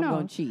just like, I'm no.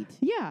 going to cheat.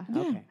 Yeah.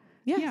 Okay.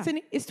 Yeah,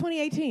 Sydney, it's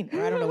 2018.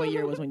 Or I don't know what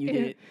year it was when you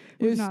did it.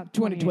 It was not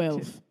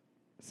 2012.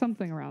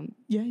 Something around.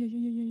 Yeah.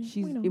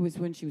 It was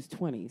when she was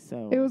 20.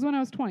 So It was when I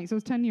was 20, so it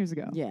was 10 years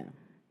ago. yeah.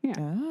 Yeah.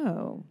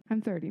 Oh,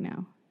 I'm 30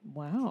 now.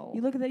 wow.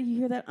 You look at that. You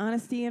hear that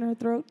honesty in her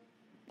throat.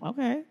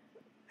 Okay.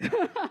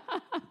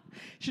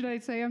 Should I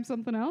say I'm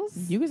something else?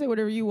 You can say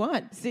whatever you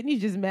want.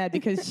 Sydney's just mad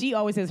because she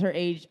always says her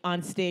age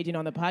on stage and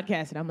on the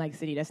podcast, and I'm like,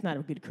 Sydney, that's not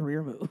a good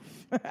career move.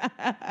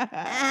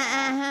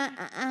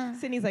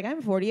 Sydney's like,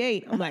 I'm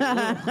 48. I'm like,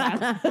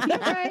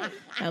 Right.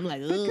 I'm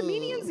like, But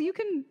comedians, you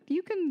can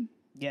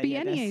be any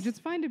that's- age. It's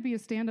fine to be a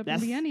stand-up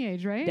and be any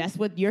age, right? That's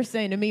what you're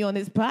saying to me on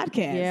this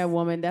podcast. Yeah,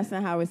 woman. That's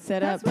not how it's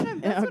set That's up. what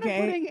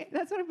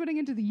I'm putting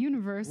into the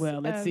universe.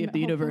 Well, let's see and if the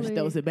universe hopefully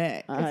throws it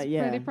back.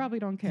 Yeah. They probably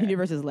don't care. The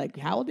universe is like,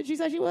 how old did she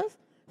say she was?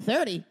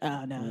 30.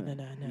 Oh, no.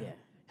 Yeah.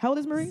 How old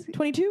is Marie?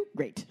 22?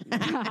 Great.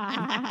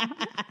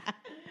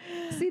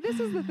 See, this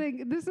is the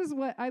thing. This is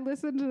what I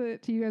listen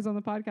to you guys on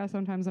the podcast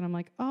sometimes, and I'm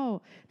like,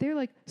 oh, they're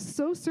like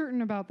so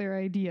certain about their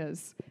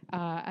ideas,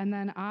 and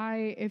then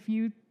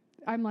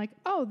I'm like,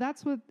 oh,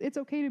 that's what it's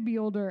okay to be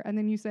older, and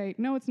then you say,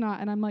 no, it's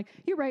not, and I'm like,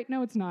 you're right,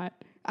 no, it's not.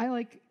 I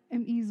like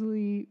am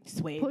easily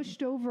Swayed.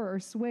 pushed over or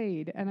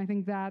swayed, and I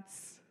think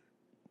that's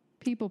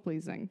people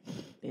pleasing.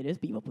 It is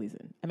people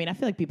pleasing. I mean, I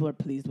feel like people are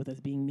pleased with us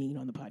being mean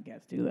on the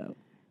podcast too, though.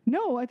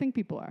 No, I think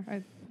people are.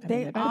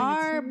 They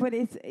are, but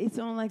it's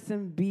on like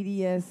some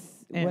BDS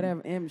M.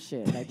 whatever M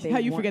shit. Like they How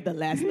you want- forget the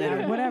last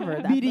letter? whatever.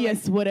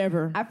 BDS,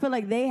 whatever. I feel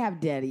like they have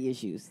daddy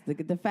issues.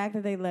 The fact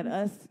that they let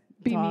us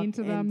Be talk mean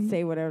to and them.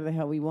 say whatever the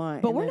hell we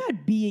want. But and we're then-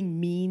 not being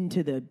mean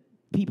to the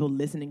people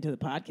listening to the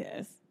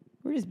podcast.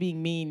 We're just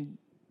being mean.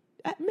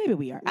 Maybe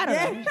we are. I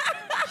don't know.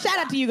 Shout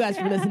out to you guys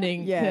for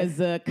listening, because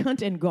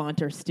Cunt and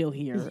Gaunt are still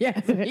here.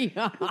 Yes, we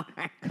are.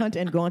 Cunt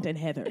and Gaunt and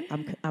Heather.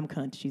 I'm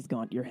Cunt. She's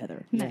Gaunt. You're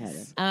Heather.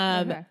 Nice.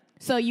 Okay.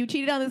 So you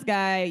cheated on this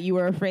guy. You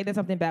were afraid that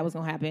something bad was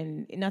going to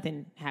happen.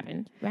 Nothing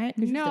happened, right?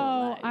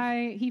 No,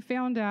 he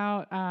found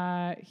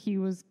out he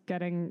was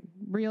getting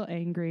real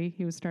angry.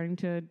 He was starting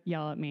to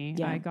yell at me.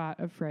 Yeah. I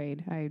got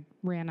afraid. I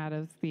ran out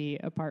of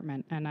the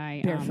apartment and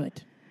I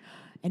barefoot.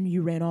 And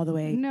you ran all the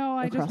way? No,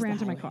 I just ran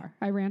to my car.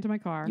 I ran to my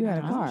car. You had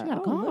a car.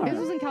 This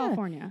was in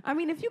California. I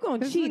mean, if you're going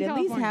to cheat, at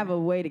least have a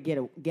way to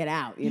get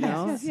out, you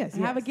know? Yes.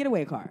 Have a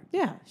getaway car.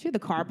 Yeah. She had the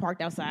car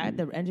parked outside.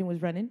 The engine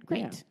was running.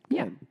 Great.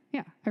 Yeah.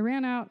 I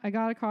ran out. I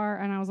got a car,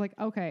 and I was like,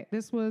 okay,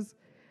 this was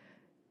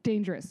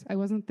dangerous. I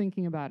wasn't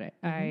thinking about it.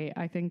 Mm-hmm.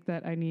 I think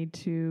that I need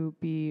to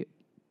be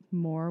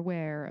more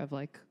aware of,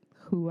 like,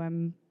 who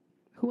I'm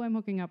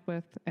hooking up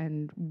with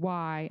and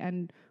why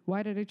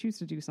did I choose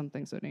to do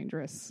something so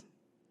dangerous?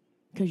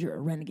 Because you're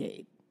a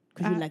renegade.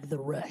 Because you're like the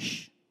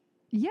Rush.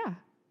 Yeah.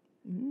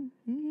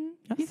 Mm-hmm.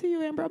 I see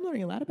you, Amber. I'm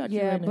learning a lot about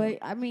you right now. Yeah,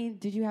 but, I mean,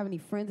 did you have any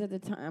friends at the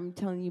time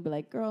telling you,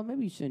 like, girl,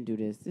 maybe you shouldn't do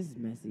this. This is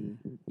messy.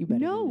 You better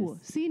do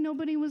this. See,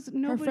 nobody was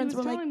Her friends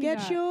were like,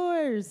 get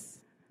yours.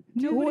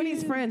 Who are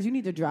these friends? You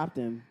need to drop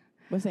them.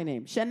 What's their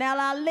name? Chanel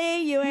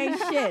Ali, you ain't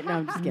shit. No,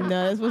 I'm just kidding.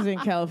 No, this was in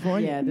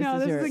California. Yeah,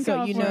 this is in so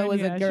California. You know it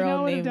was a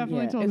girl named.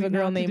 It was a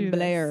girl named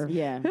Blair.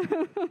 Yeah.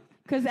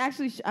 Because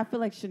actually, I feel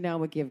like Chanel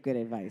would give good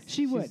advice.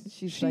 She would.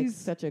 She's like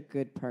such a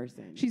good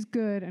person. She's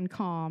good and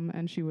calm,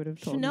 and she would have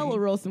told me. Chanel will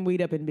roll some weed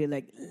up and be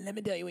like, let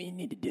me tell you what you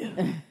need to do.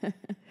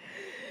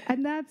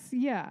 And that's,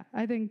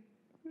 I think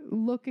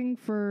looking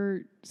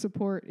for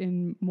support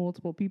in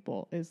multiple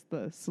people is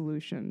the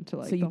solution to,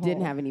 like, so you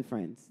didn't have any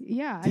friends?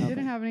 Yeah, I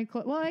didn't have any.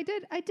 Well, I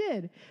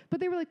did. But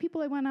they were like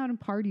people I went out and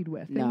partied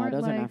with. They weren't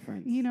those like, are not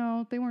friends. You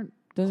know, they weren't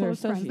those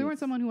close are friends. They weren't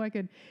someone who I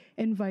could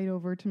invite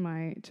over to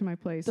my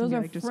place. Those and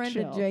are like, just friend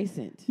chill.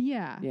 adjacent.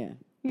 Yeah.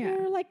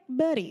 They're like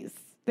buddies.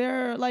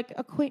 They're like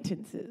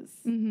acquaintances.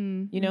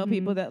 Mm-hmm. You know,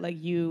 people that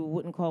like you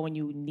wouldn't call when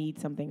you need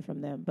something from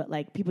them, but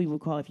like people you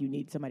would call if you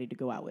need somebody to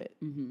go out with.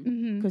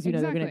 Because you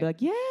know they're going to be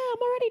like, yeah, I'm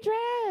already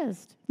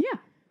dressed. Yeah.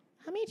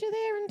 I'll meet you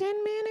there in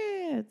 10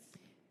 minutes.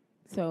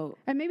 So,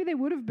 and maybe they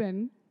would have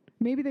been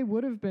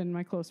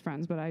my close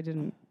friends, but I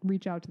didn't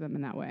reach out to them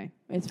in that way.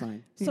 It's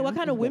fine. So what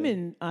kind of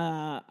women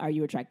are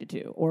you attracted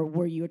to, or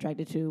were you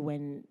attracted to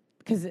when?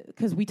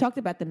 Because we talked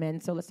about the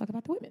men, so let's talk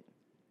about the women.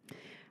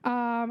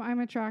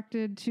 I'm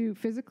attracted to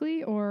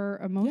physically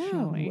or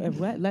emotionally. Yeah.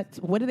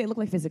 What do they look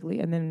like physically,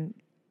 and then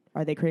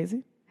are they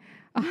crazy?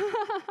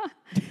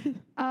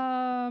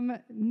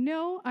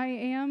 No,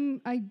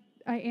 I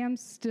am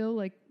still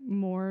like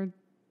more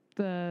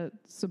the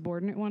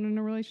subordinate one in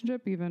a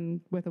relationship,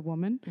 even with a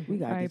woman. We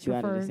gotta get you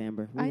out of this,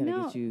 Amber. I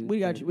know. We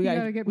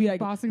gotta get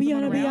bossing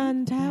someone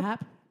around. Be on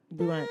top.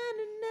 We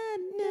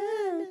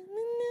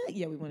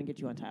want to get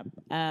you on top.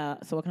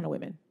 So what kind of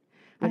women?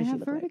 I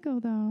have vertigo,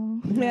 though.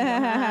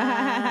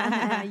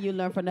 You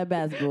learn from the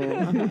best, boo.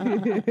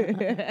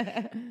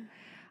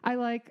 I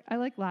like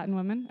Latin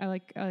women. I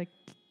like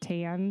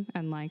tan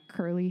and like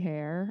curly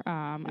hair.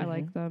 I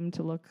like them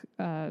to look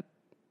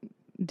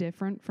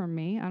different from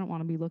me. I don't want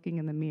to be looking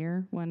in the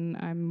mirror when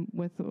I'm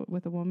with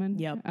a woman.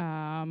 Yep.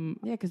 Yeah,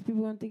 because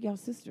people don't think y'all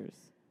sisters.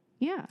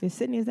 Yeah.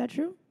 Sydney, is that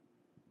true?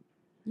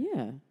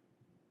 Yeah.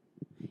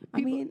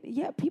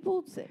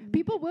 People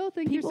will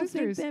think you're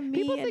sisters.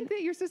 People think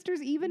that you're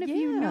sisters, even if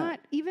you're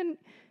not even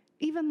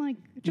like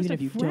just a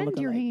friend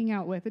you're hanging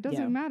out with. It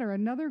doesn't matter.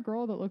 Another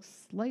girl that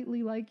looks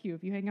slightly like you,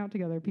 if you hang out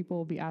together, people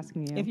will be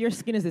asking you. If your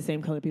skin is the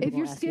same color, people will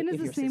ask you if you're sisters. If your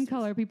skin is the same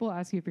color, people will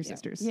ask you if you're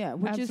sisters. Yeah,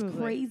 which is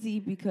crazy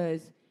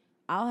because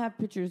I'll have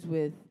pictures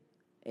with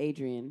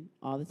Adrian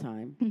all the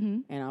time,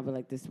 and I'll be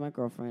like, this is my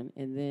girlfriend.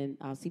 And then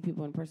I'll see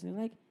people in person,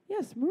 they're like,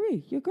 yes,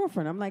 Marie, your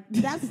girlfriend. I'm like,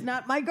 that's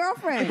not my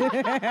girlfriend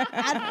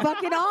at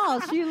fucking all.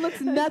 She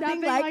looks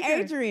nothing like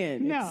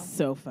Adrian. No. It's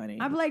so funny.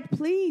 I'm like,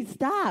 please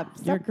stop.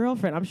 Your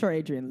girlfriend. I'm sure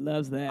Adrian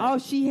loves that. Oh,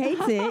 she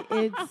hates it.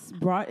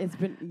 It's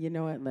been, you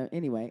know what?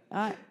 Anyway,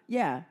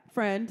 yeah,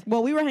 friend.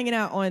 Well, we were hanging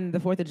out on the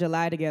 4th of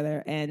July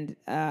together, and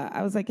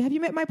I was like, have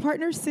you met my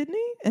partner,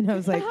 Sydney? And I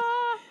was like...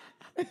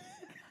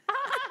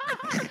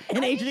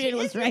 And Adrian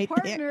was right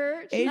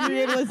there.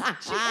 Adrian was.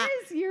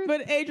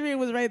 But Adrian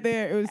was right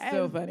there. It was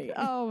so funny.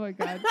 Oh my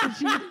god!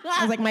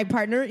 I was like, my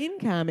partner in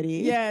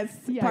comedy. Yes,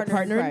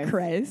 partner in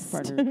Christ.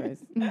 Partner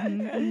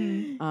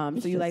in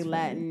Christ. So you like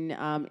Latin?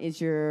 Is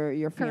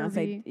your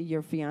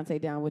fiance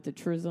down with the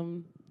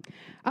trism?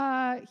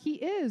 He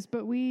is,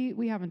 but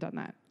we haven't done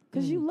that.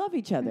 Because you love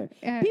each other.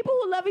 People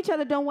who love each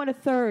other don't want a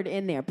third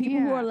in there. People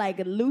who are like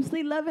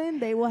loosely loving,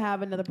 they will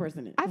have another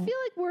person in. I feel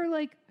like we're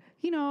like,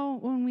 you know,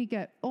 when we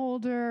get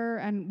older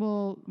and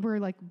we're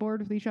like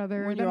bored with each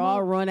other. When you're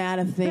all run out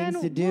of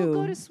things to do.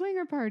 We'll go to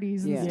swinger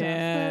parties and stuff.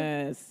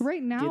 Yes. But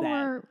right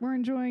now we're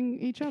enjoying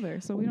each other,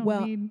 so we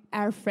don't need.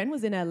 Our friend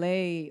was in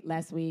LA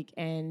last week,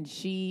 and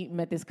she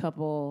met this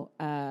couple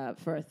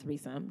for a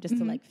threesome just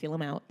to like feel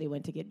them out. They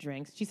went to get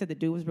drinks. She said the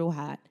dude was real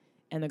hot,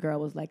 and the girl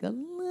was like a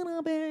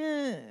little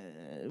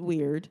bit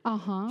weird.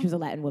 She was a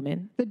Latin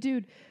woman. The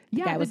dude,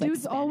 the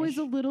dude's always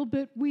a little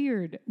bit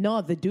weird.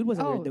 No, the dude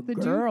wasn't weird. The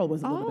girl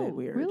was a little bit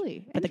weird.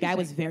 Really? But the guy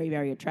was very,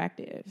 very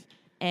attractive.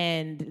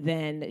 And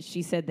then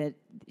she said that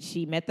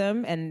she met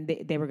them and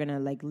they were going to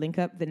like link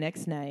up the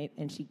next night,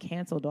 and she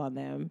canceled on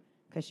them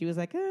because she was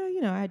like,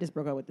 I just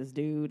broke up with this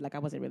dude. Like, I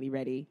wasn't really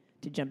ready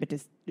to jump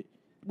into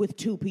with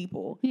two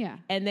people. Yeah.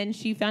 And then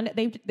she found out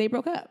they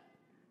broke up.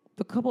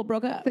 The couple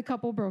broke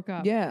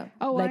up. Yeah.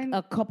 Oh, like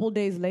a couple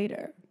days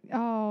later.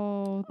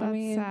 Oh,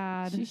 that's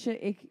sad. She should.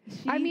 It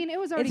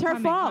was already it's her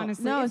coming, fault.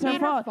 honestly. No, it's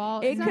her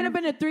fault. It could have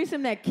been a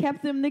threesome that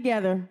kept them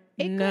together.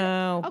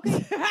 No.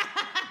 Okay.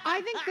 I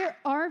think there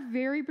are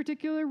very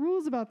particular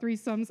rules about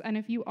threesomes, and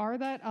if you are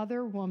that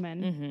other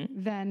woman,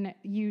 then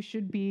you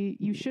should be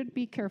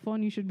careful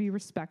and you should be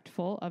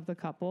respectful of the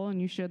couple,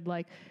 and you should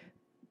like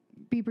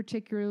be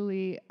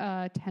particularly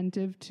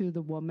attentive to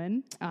the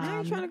woman. I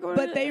ain't trying to go.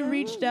 But they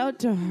reached out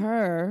to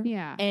her.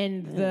 Yeah.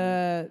 And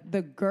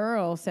the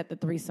girl set the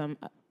threesome.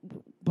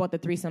 Brought the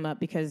threesome up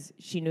because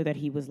she knew that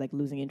he was like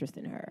losing interest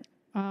in her.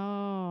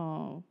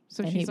 Oh,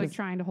 so And she's like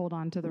trying to hold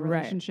on to the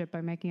relationship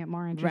by making it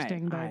more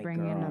interesting by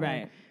bringing in another.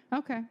 Right.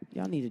 Okay.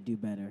 Y'all need to do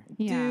better.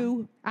 Yeah.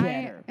 Do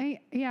better.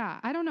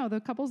 I don't know. The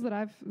couples that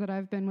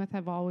I've been with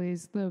have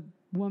always, the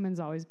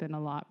woman's always been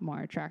a lot more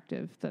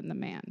attractive than the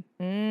man.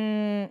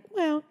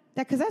 Well,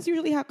 because that's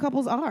usually how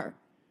couples are.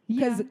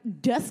 Because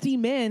dusty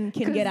men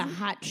can get a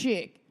hot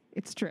chick.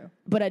 It's true.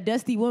 But a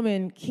dusty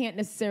woman can't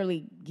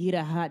necessarily get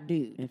a hot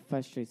dude. It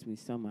frustrates me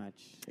so much.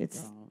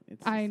 It's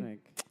just like...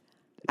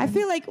 I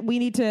feel like we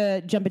need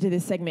to jump into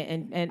this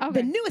segment and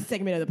the newest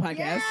segment of the podcast.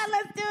 Yeah,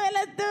 let's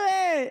do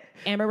it.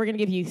 Amber, we're going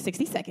to give you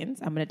 60 seconds.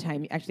 I'm going to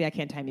time you. Actually, I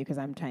can't time you because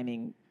I'm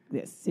timing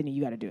this. Sydney,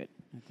 you got to do it.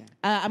 Okay.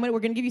 We're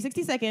going to give you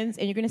 60 seconds,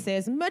 and you're going to say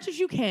as much as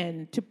you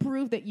can to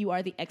prove that you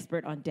are the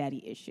expert on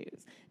daddy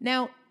issues.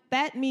 Now,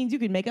 that means you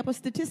could make up a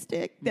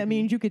statistic. That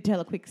means you could tell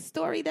a quick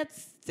story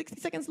that's 60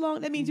 seconds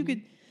long. That means you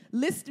could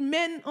list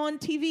men on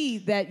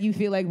TV that you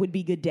feel like would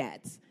be good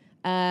dads.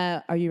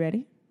 Are you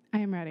ready? I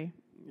am ready.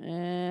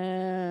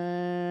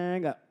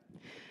 And go.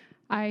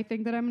 I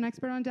think that I'm an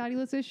expert on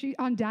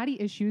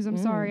daddy issues. I'm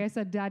sorry, I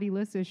said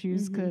daddy-less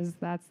issues because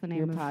that's the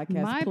name of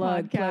podcast. my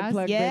Plug, podcast.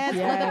 plug, yes,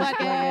 yes, plug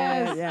the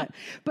podcast. Yeah.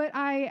 But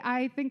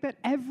I think that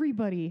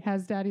everybody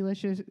has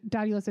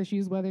daddyless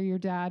issues, whether your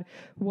dad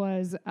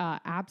was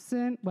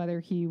absent,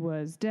 whether he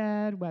was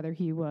dead, whether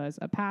he was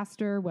a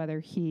pastor, whether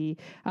he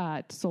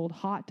sold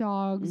hot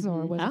dogs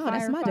or was a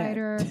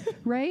firefighter,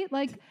 right?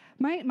 Like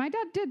my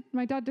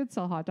dad did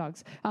sell hot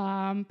dogs.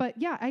 But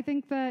yeah, I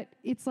think that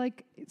it's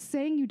like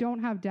saying you don't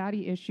have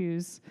daddy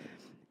issues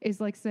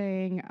is like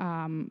saying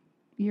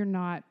you're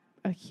not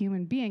a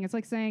human being. It's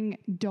like saying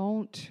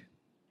don't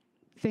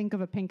think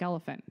of a pink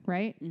elephant,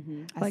 right?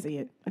 I see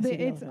it.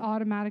 It's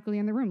automatically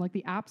in the room. Like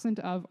the absent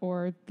of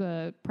or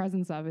the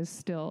presence of is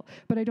still.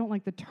 But I don't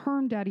like the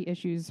term daddy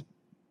issues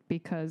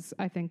because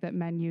I think that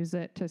men use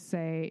it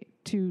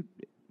to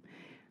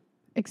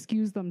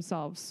excuse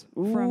themselves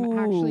from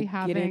actually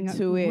having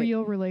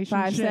real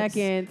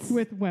relationships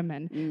with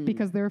women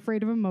because they're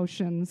afraid of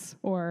emotions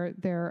or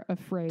they're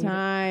afraid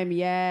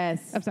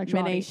of sexuality.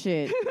 Men ain't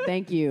shit.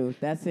 Thank you.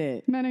 That's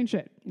it. Men ain't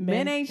shit.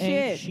 Men ain't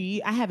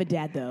shit. I have a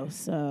dad though,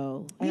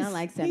 so and I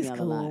like Samuel he's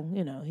cool. a lot.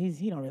 You know,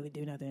 he don't really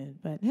do nothing.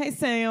 But hey,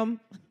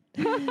 Sam,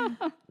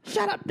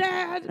 shut up,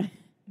 Dad.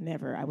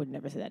 I would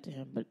never say that to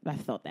him, but I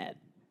felt that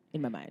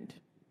in my mind.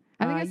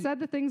 I think I said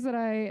the things that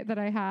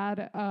I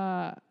had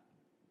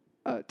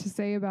to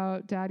say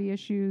about daddy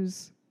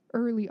issues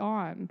early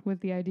on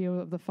with the idea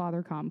of the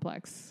father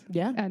complex.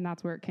 Yeah. And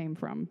that's where it came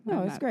from.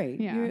 No, it's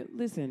great. Yeah.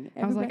 Listen.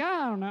 I was like,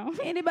 I don't know.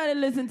 Anybody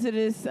listen to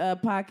this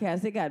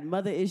podcast, they got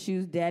mother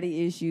issues,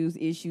 daddy issues,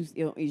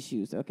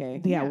 okay?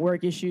 They got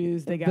work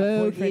issues. They got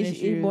Vogue boyfriend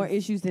issues. More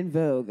issues than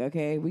Vogue,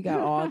 okay? We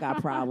all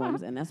got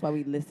problems, and that's why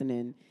we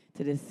listening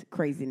to this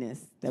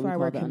craziness that we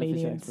call the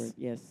unofficial expert.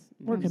 Yes.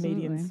 We're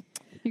comedians.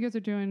 You guys are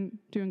doing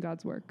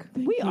God's work.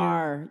 We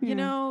are.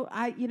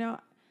 Yeah.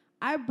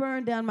 I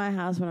burned down my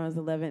house when I was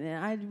 11,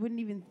 and I wouldn't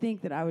even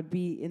think that I would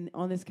be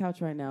on this couch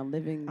right now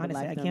living the life.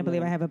 Honestly, I can't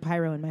believe I have a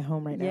pyro in my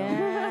home right now.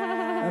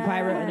 Yeah. A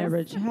pyro and a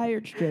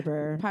retired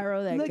stripper.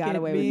 Pyro that Look got at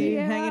away me with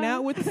it. hanging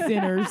out with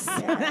sinners.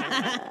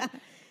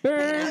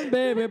 Burn,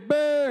 baby,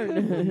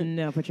 burn.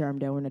 No, put your arm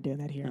down. We're not doing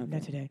that here.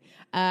 Not today.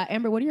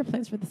 Amber, what are your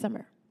plans for the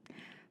summer?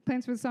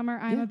 Plans for the summer.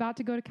 I'm about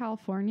to go to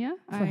California.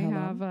 I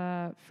have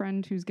a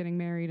friend who's getting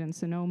married in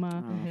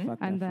Sonoma.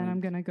 And then I'm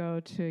going to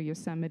go to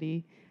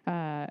Yosemite,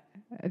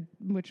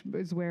 which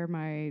is where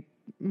my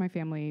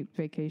family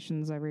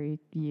vacations every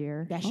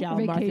year. That's y'all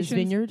Martha's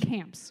Vineyard?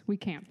 Camps. We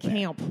camp.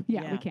 Camp.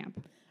 Yeah, we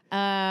camp.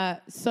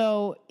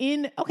 So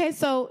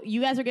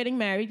you guys are getting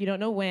married. You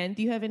don't know when.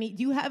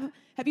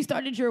 Have you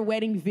started your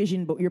wedding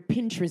vision board, your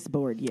Pinterest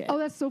board yet? Oh,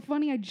 that's so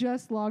funny. I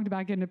just logged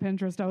back into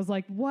Pinterest. I was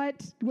like, what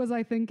was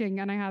I thinking?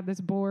 And I had this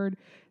board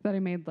that I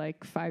made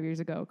like 5 years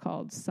ago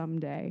called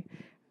Someday.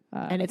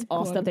 and it's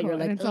all stuff that you're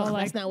like,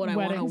 that's not what I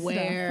want to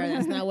wear.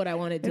 That's not what I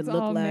want it to look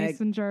all like.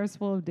 Mason jars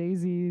full of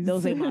daisies.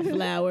 Those ain't my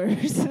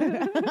flowers.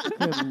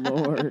 Good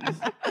Lord.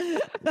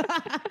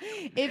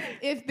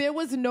 If there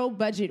was no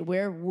budget,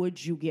 where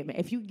would you get married?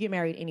 If you could get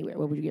married anywhere,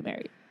 where would you get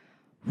married?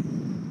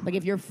 Like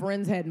if your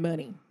friends had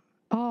money.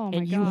 Oh my God.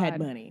 And you had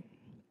money.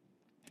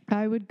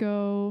 I would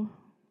go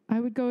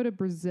to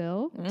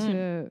Brazil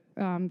to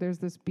there's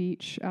this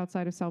beach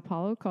outside of Sao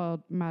Paulo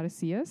called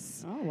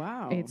Maresias. Oh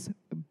wow. It's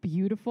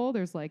beautiful.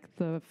 There's like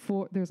the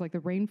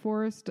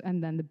rainforest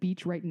and then the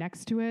beach right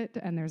next to it,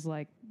 and there's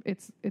like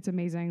it's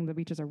amazing. The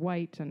beaches are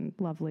white and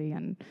lovely,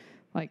 and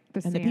like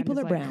the sand people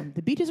is are brown.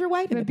 The beaches are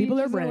white and the people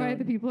are brown. White,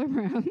 the people are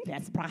brown.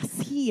 That's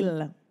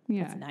Brazil.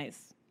 Yeah. That's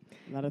nice.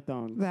 A lot of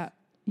thongs.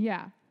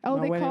 Yeah. Oh,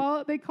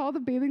 My they call the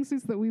bathing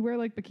suits that we wear,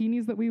 like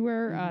bikinis that we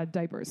wear,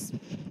 diapers.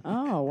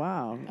 Oh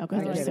wow. Okay,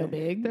 they're so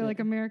big. They're like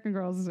American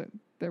girls.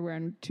 They're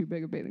wearing too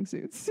big of bathing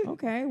suits.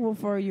 Okay. Well,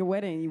 for your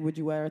wedding, would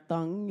you wear a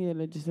thong? You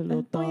know, just a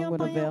little thong with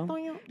a veil.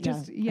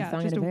 Just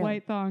a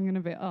white thong and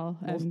a veil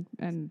and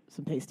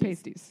some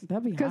pasties.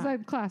 That'd be because hot.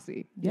 I'm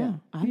classy. Yeah,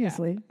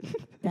 obviously.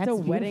 That's a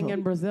wedding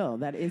in Brazil.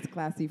 That is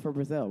classy for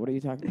Brazil. What are you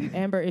talking about?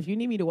 Amber, if you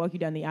need me to walk you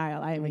down the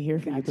aisle, I am here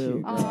for you,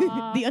 boo. The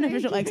Aw,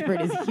 unofficial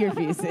expert is here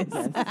for you, sis.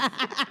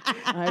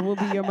 I will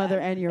be your mother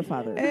and your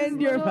father.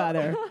 And your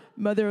father.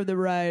 Mother of the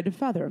bride,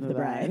 father of the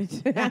bride.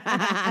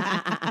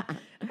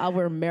 I'll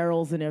wear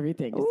Merrills and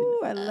everything.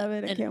 Ooh, I love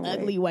it. I An can't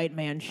ugly wait. white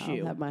man shoe.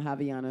 I'll have my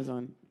Havaianas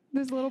on.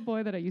 This little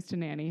boy that I used to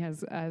nanny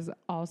has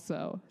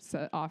also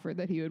offered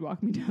that he would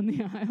walk me down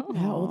the aisle.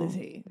 How old is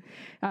he?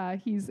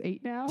 He's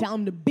 8 now. Tell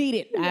him to beat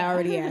it. I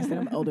already asked and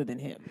I'm older than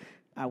him.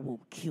 I will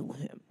kill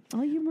him.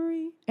 Are you,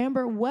 Marie?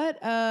 Amber, where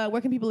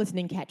can people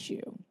listening catch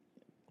you?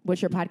 What's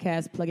your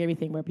podcast? Plug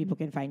everything where people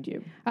can find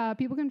you.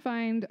 People can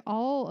find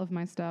all of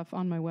my stuff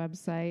on my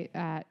website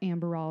at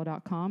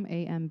amberrollo.com,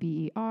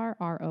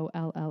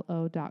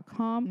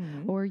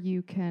 AMBERROLLO.com, or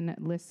you can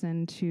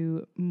listen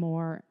to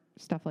more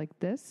stuff like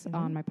this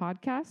on my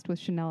podcast with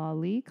Chanel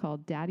Ali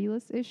called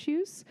Daddyless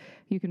Issues.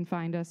 You can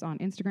find us on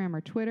Instagram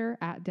or Twitter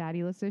at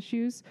Daddyless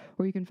Issues,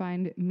 or you can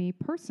find me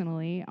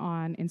personally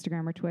on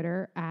Instagram or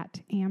Twitter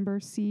at Amber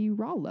C.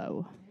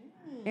 Rollo.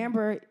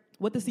 Amber,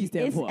 What the C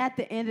stand it's for? at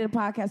the end of the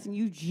podcast, and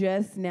you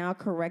just now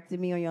corrected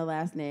me on your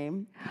last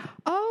name.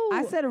 Oh,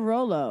 I said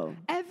Rollo.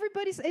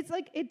 everybody's. It's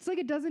like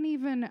it doesn't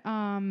even.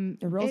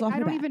 It rolls off I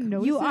your don't back. even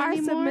notice You it are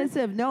anymore.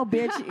 submissive. No,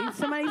 bitch. If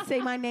somebody say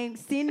my name,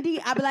 Cindy,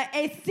 I'll be like,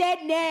 it's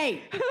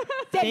Sydney.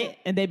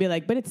 And they'd be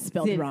like, but it's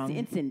spelled wrong.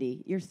 It's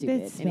Cindy. You're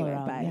stupid. It's spelled Anyway,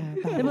 wrong. bye. Yeah,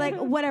 bye. They'll be like,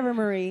 whatever,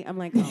 Marie. I'm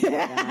like, oh my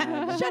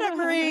God. Shut up,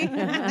 Marie.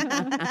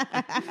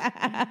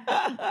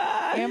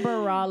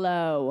 Amber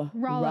Rollo.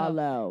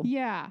 Rollo.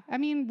 Yeah, I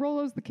mean,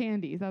 Rollo's the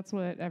candy. That's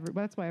why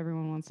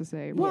everyone wants to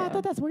say. Well, Rollo. I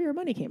thought that's where your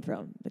money came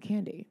from, the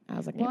candy. I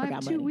was like, Well, Amber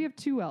got money. we have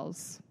 2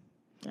 L's.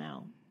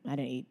 No, I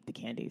didn't eat the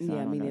candy. So I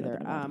Yeah, don't me know neither.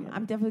 nothing about the I'm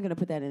candy. definitely going to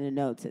put that in the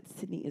notes that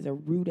Sydney is a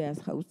rude ass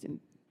host and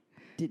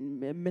didn't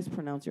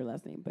mispronounce your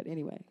last name. But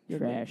anyway, you're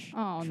good. Trash.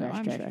 Oh, no, Trash,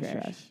 I'm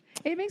trash.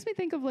 It makes me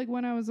think of like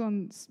when I was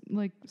on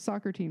like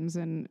soccer teams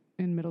in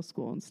middle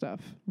school and stuff.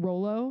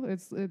 Rollo,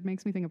 it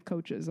makes me think of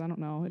coaches. I don't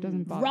know. It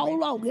doesn't bother me.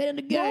 Rollo, get in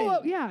the game.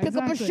 Rollo, yeah, Pick up a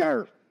exactly.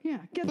 shirt. Yeah,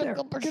 get Pick there.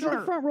 up a Get to the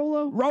shirt. front,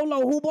 Rollo.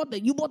 Rollo,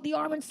 you bought the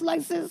orange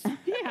slices?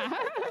 Yeah.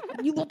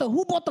 Who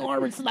bought the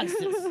orange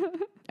slices?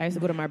 I used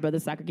to go to my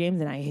brother's soccer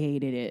games and I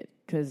hated it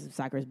because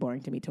soccer is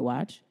boring to me to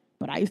watch.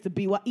 But I used to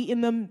be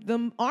eating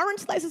them orange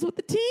slices with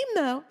the team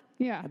though.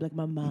 Yeah. I'd be like,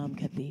 my mom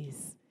cut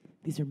these.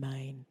 These are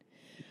mine.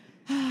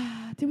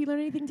 Did we learn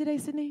anything today,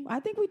 Sydney?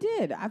 I think we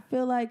did. I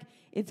feel like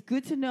it's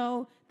good to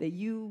know that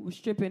you were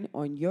stripping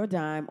on your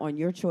dime, on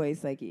your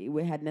choice. Like it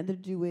had nothing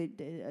to do with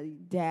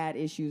dad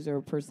issues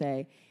or per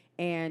se.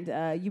 And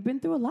you've been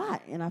through a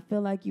lot, and I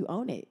feel like you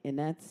own it, and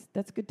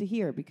that's good to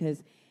hear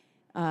because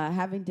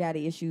having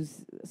daddy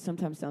issues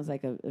sometimes sounds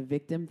like a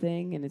victim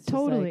thing, and it's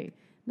Totally. just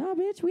like, no,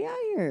 bitch, we out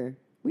here.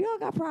 We all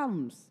got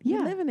problems. Yeah.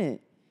 You're living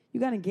it. You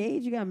got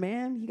engaged. You got a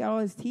man. He got all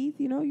his teeth.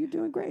 You know, you're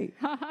doing great.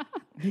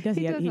 He does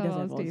have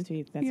all all his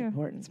teeth. That's Yeah,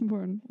 important. It's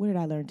important. What did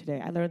I learn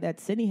today? I learned that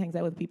Sydney hangs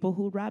out with people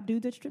who rob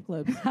dudes at strip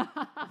clubs. I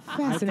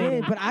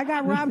Fascinating. did, but I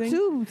got robbed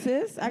too,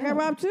 sis. I got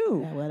robbed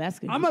too. Yeah, well, that's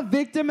good. I'm a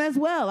victim as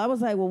well. I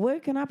was like, well,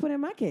 what can I put in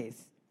my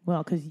case?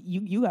 Well, because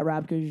you got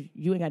robbed because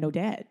you ain't got no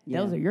dad. Yeah.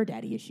 Those are your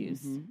daddy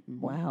issues.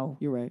 Wow.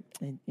 You're right.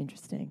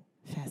 Interesting.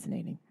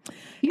 Fascinating.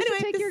 You Anyway,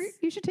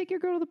 should take your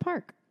girl to the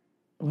park.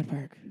 What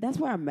park? That's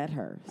where I met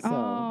her. So,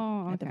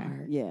 Oh, At the okay.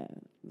 park. yeah.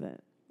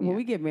 When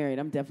we get married,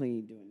 I'm definitely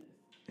doing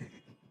this.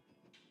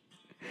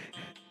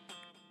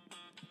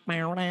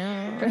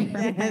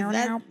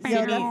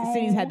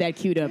 Sydney's had that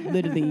queued up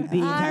literally the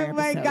entire Oh,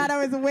 my episode. God.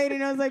 I was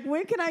waiting. I was like,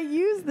 when can I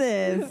use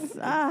this?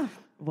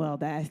 Well,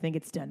 I think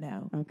it's done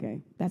now. Okay.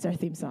 That's our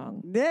theme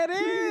song. That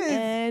is.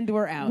 And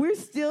we're out. We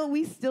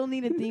still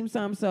need a theme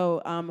song.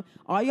 So,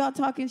 all y'all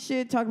talking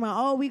about,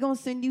 oh, we gonna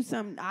send you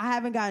something. I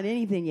haven't gotten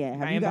anything yet. Have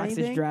My you got inbox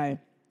anything? is dry.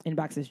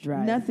 Inbox is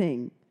dry.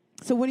 Nothing.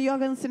 So when are y'all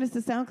gonna send us to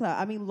SoundCloud?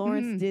 I mean,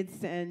 Lawrence did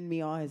send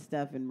me all his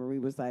stuff, and Marie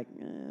was like,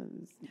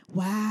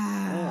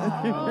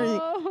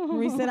 wow.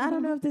 Marie said, I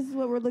don't know if this is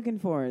what we're looking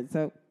for.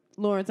 So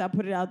Lawrence, I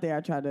put it out there.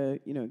 I try to,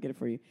 get it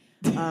for you.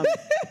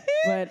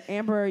 But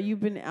Amber, you've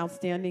been an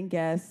outstanding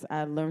guest.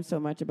 I learned so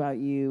much about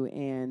you,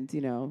 and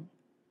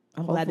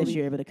I'm glad that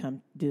you're able to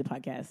come do the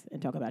podcast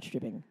and talk about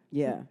stripping.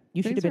 Yeah,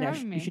 you should have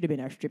been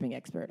our stripping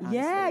expert. Honestly.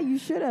 Yeah, you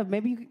should have.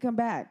 Maybe you could come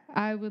back.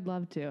 I would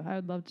love to. I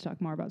would love to talk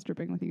more about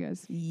stripping with you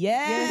guys.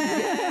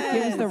 Yes.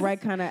 Give us the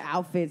right kind of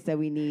outfits that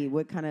we need.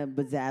 What kind of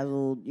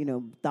bedazzled,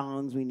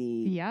 thongs we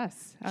need.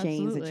 Yes,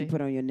 chains absolutely. that you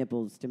put on your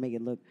nipples to make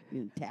it look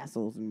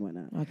tassels and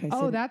whatnot. Okay.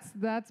 Oh,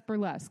 that's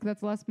burlesque.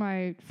 That's less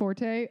my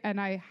forte, and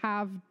I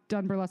have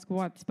done burlesque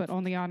once, but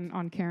only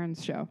on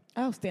Karen's show.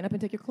 Oh, stand up and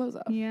take your clothes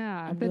off.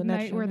 Yeah, the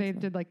night where they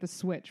did like the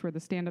switch, where the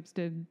stand-ups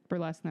did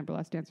burlesque and the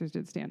burlesque dancers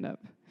did stand-up.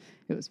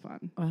 It was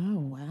fun. Oh,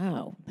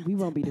 wow. We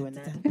won't be doing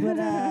that. But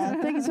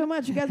thank you so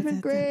much. You guys have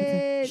been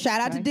great. Shout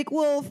out to Dick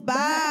Wolf.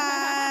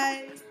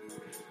 Bye.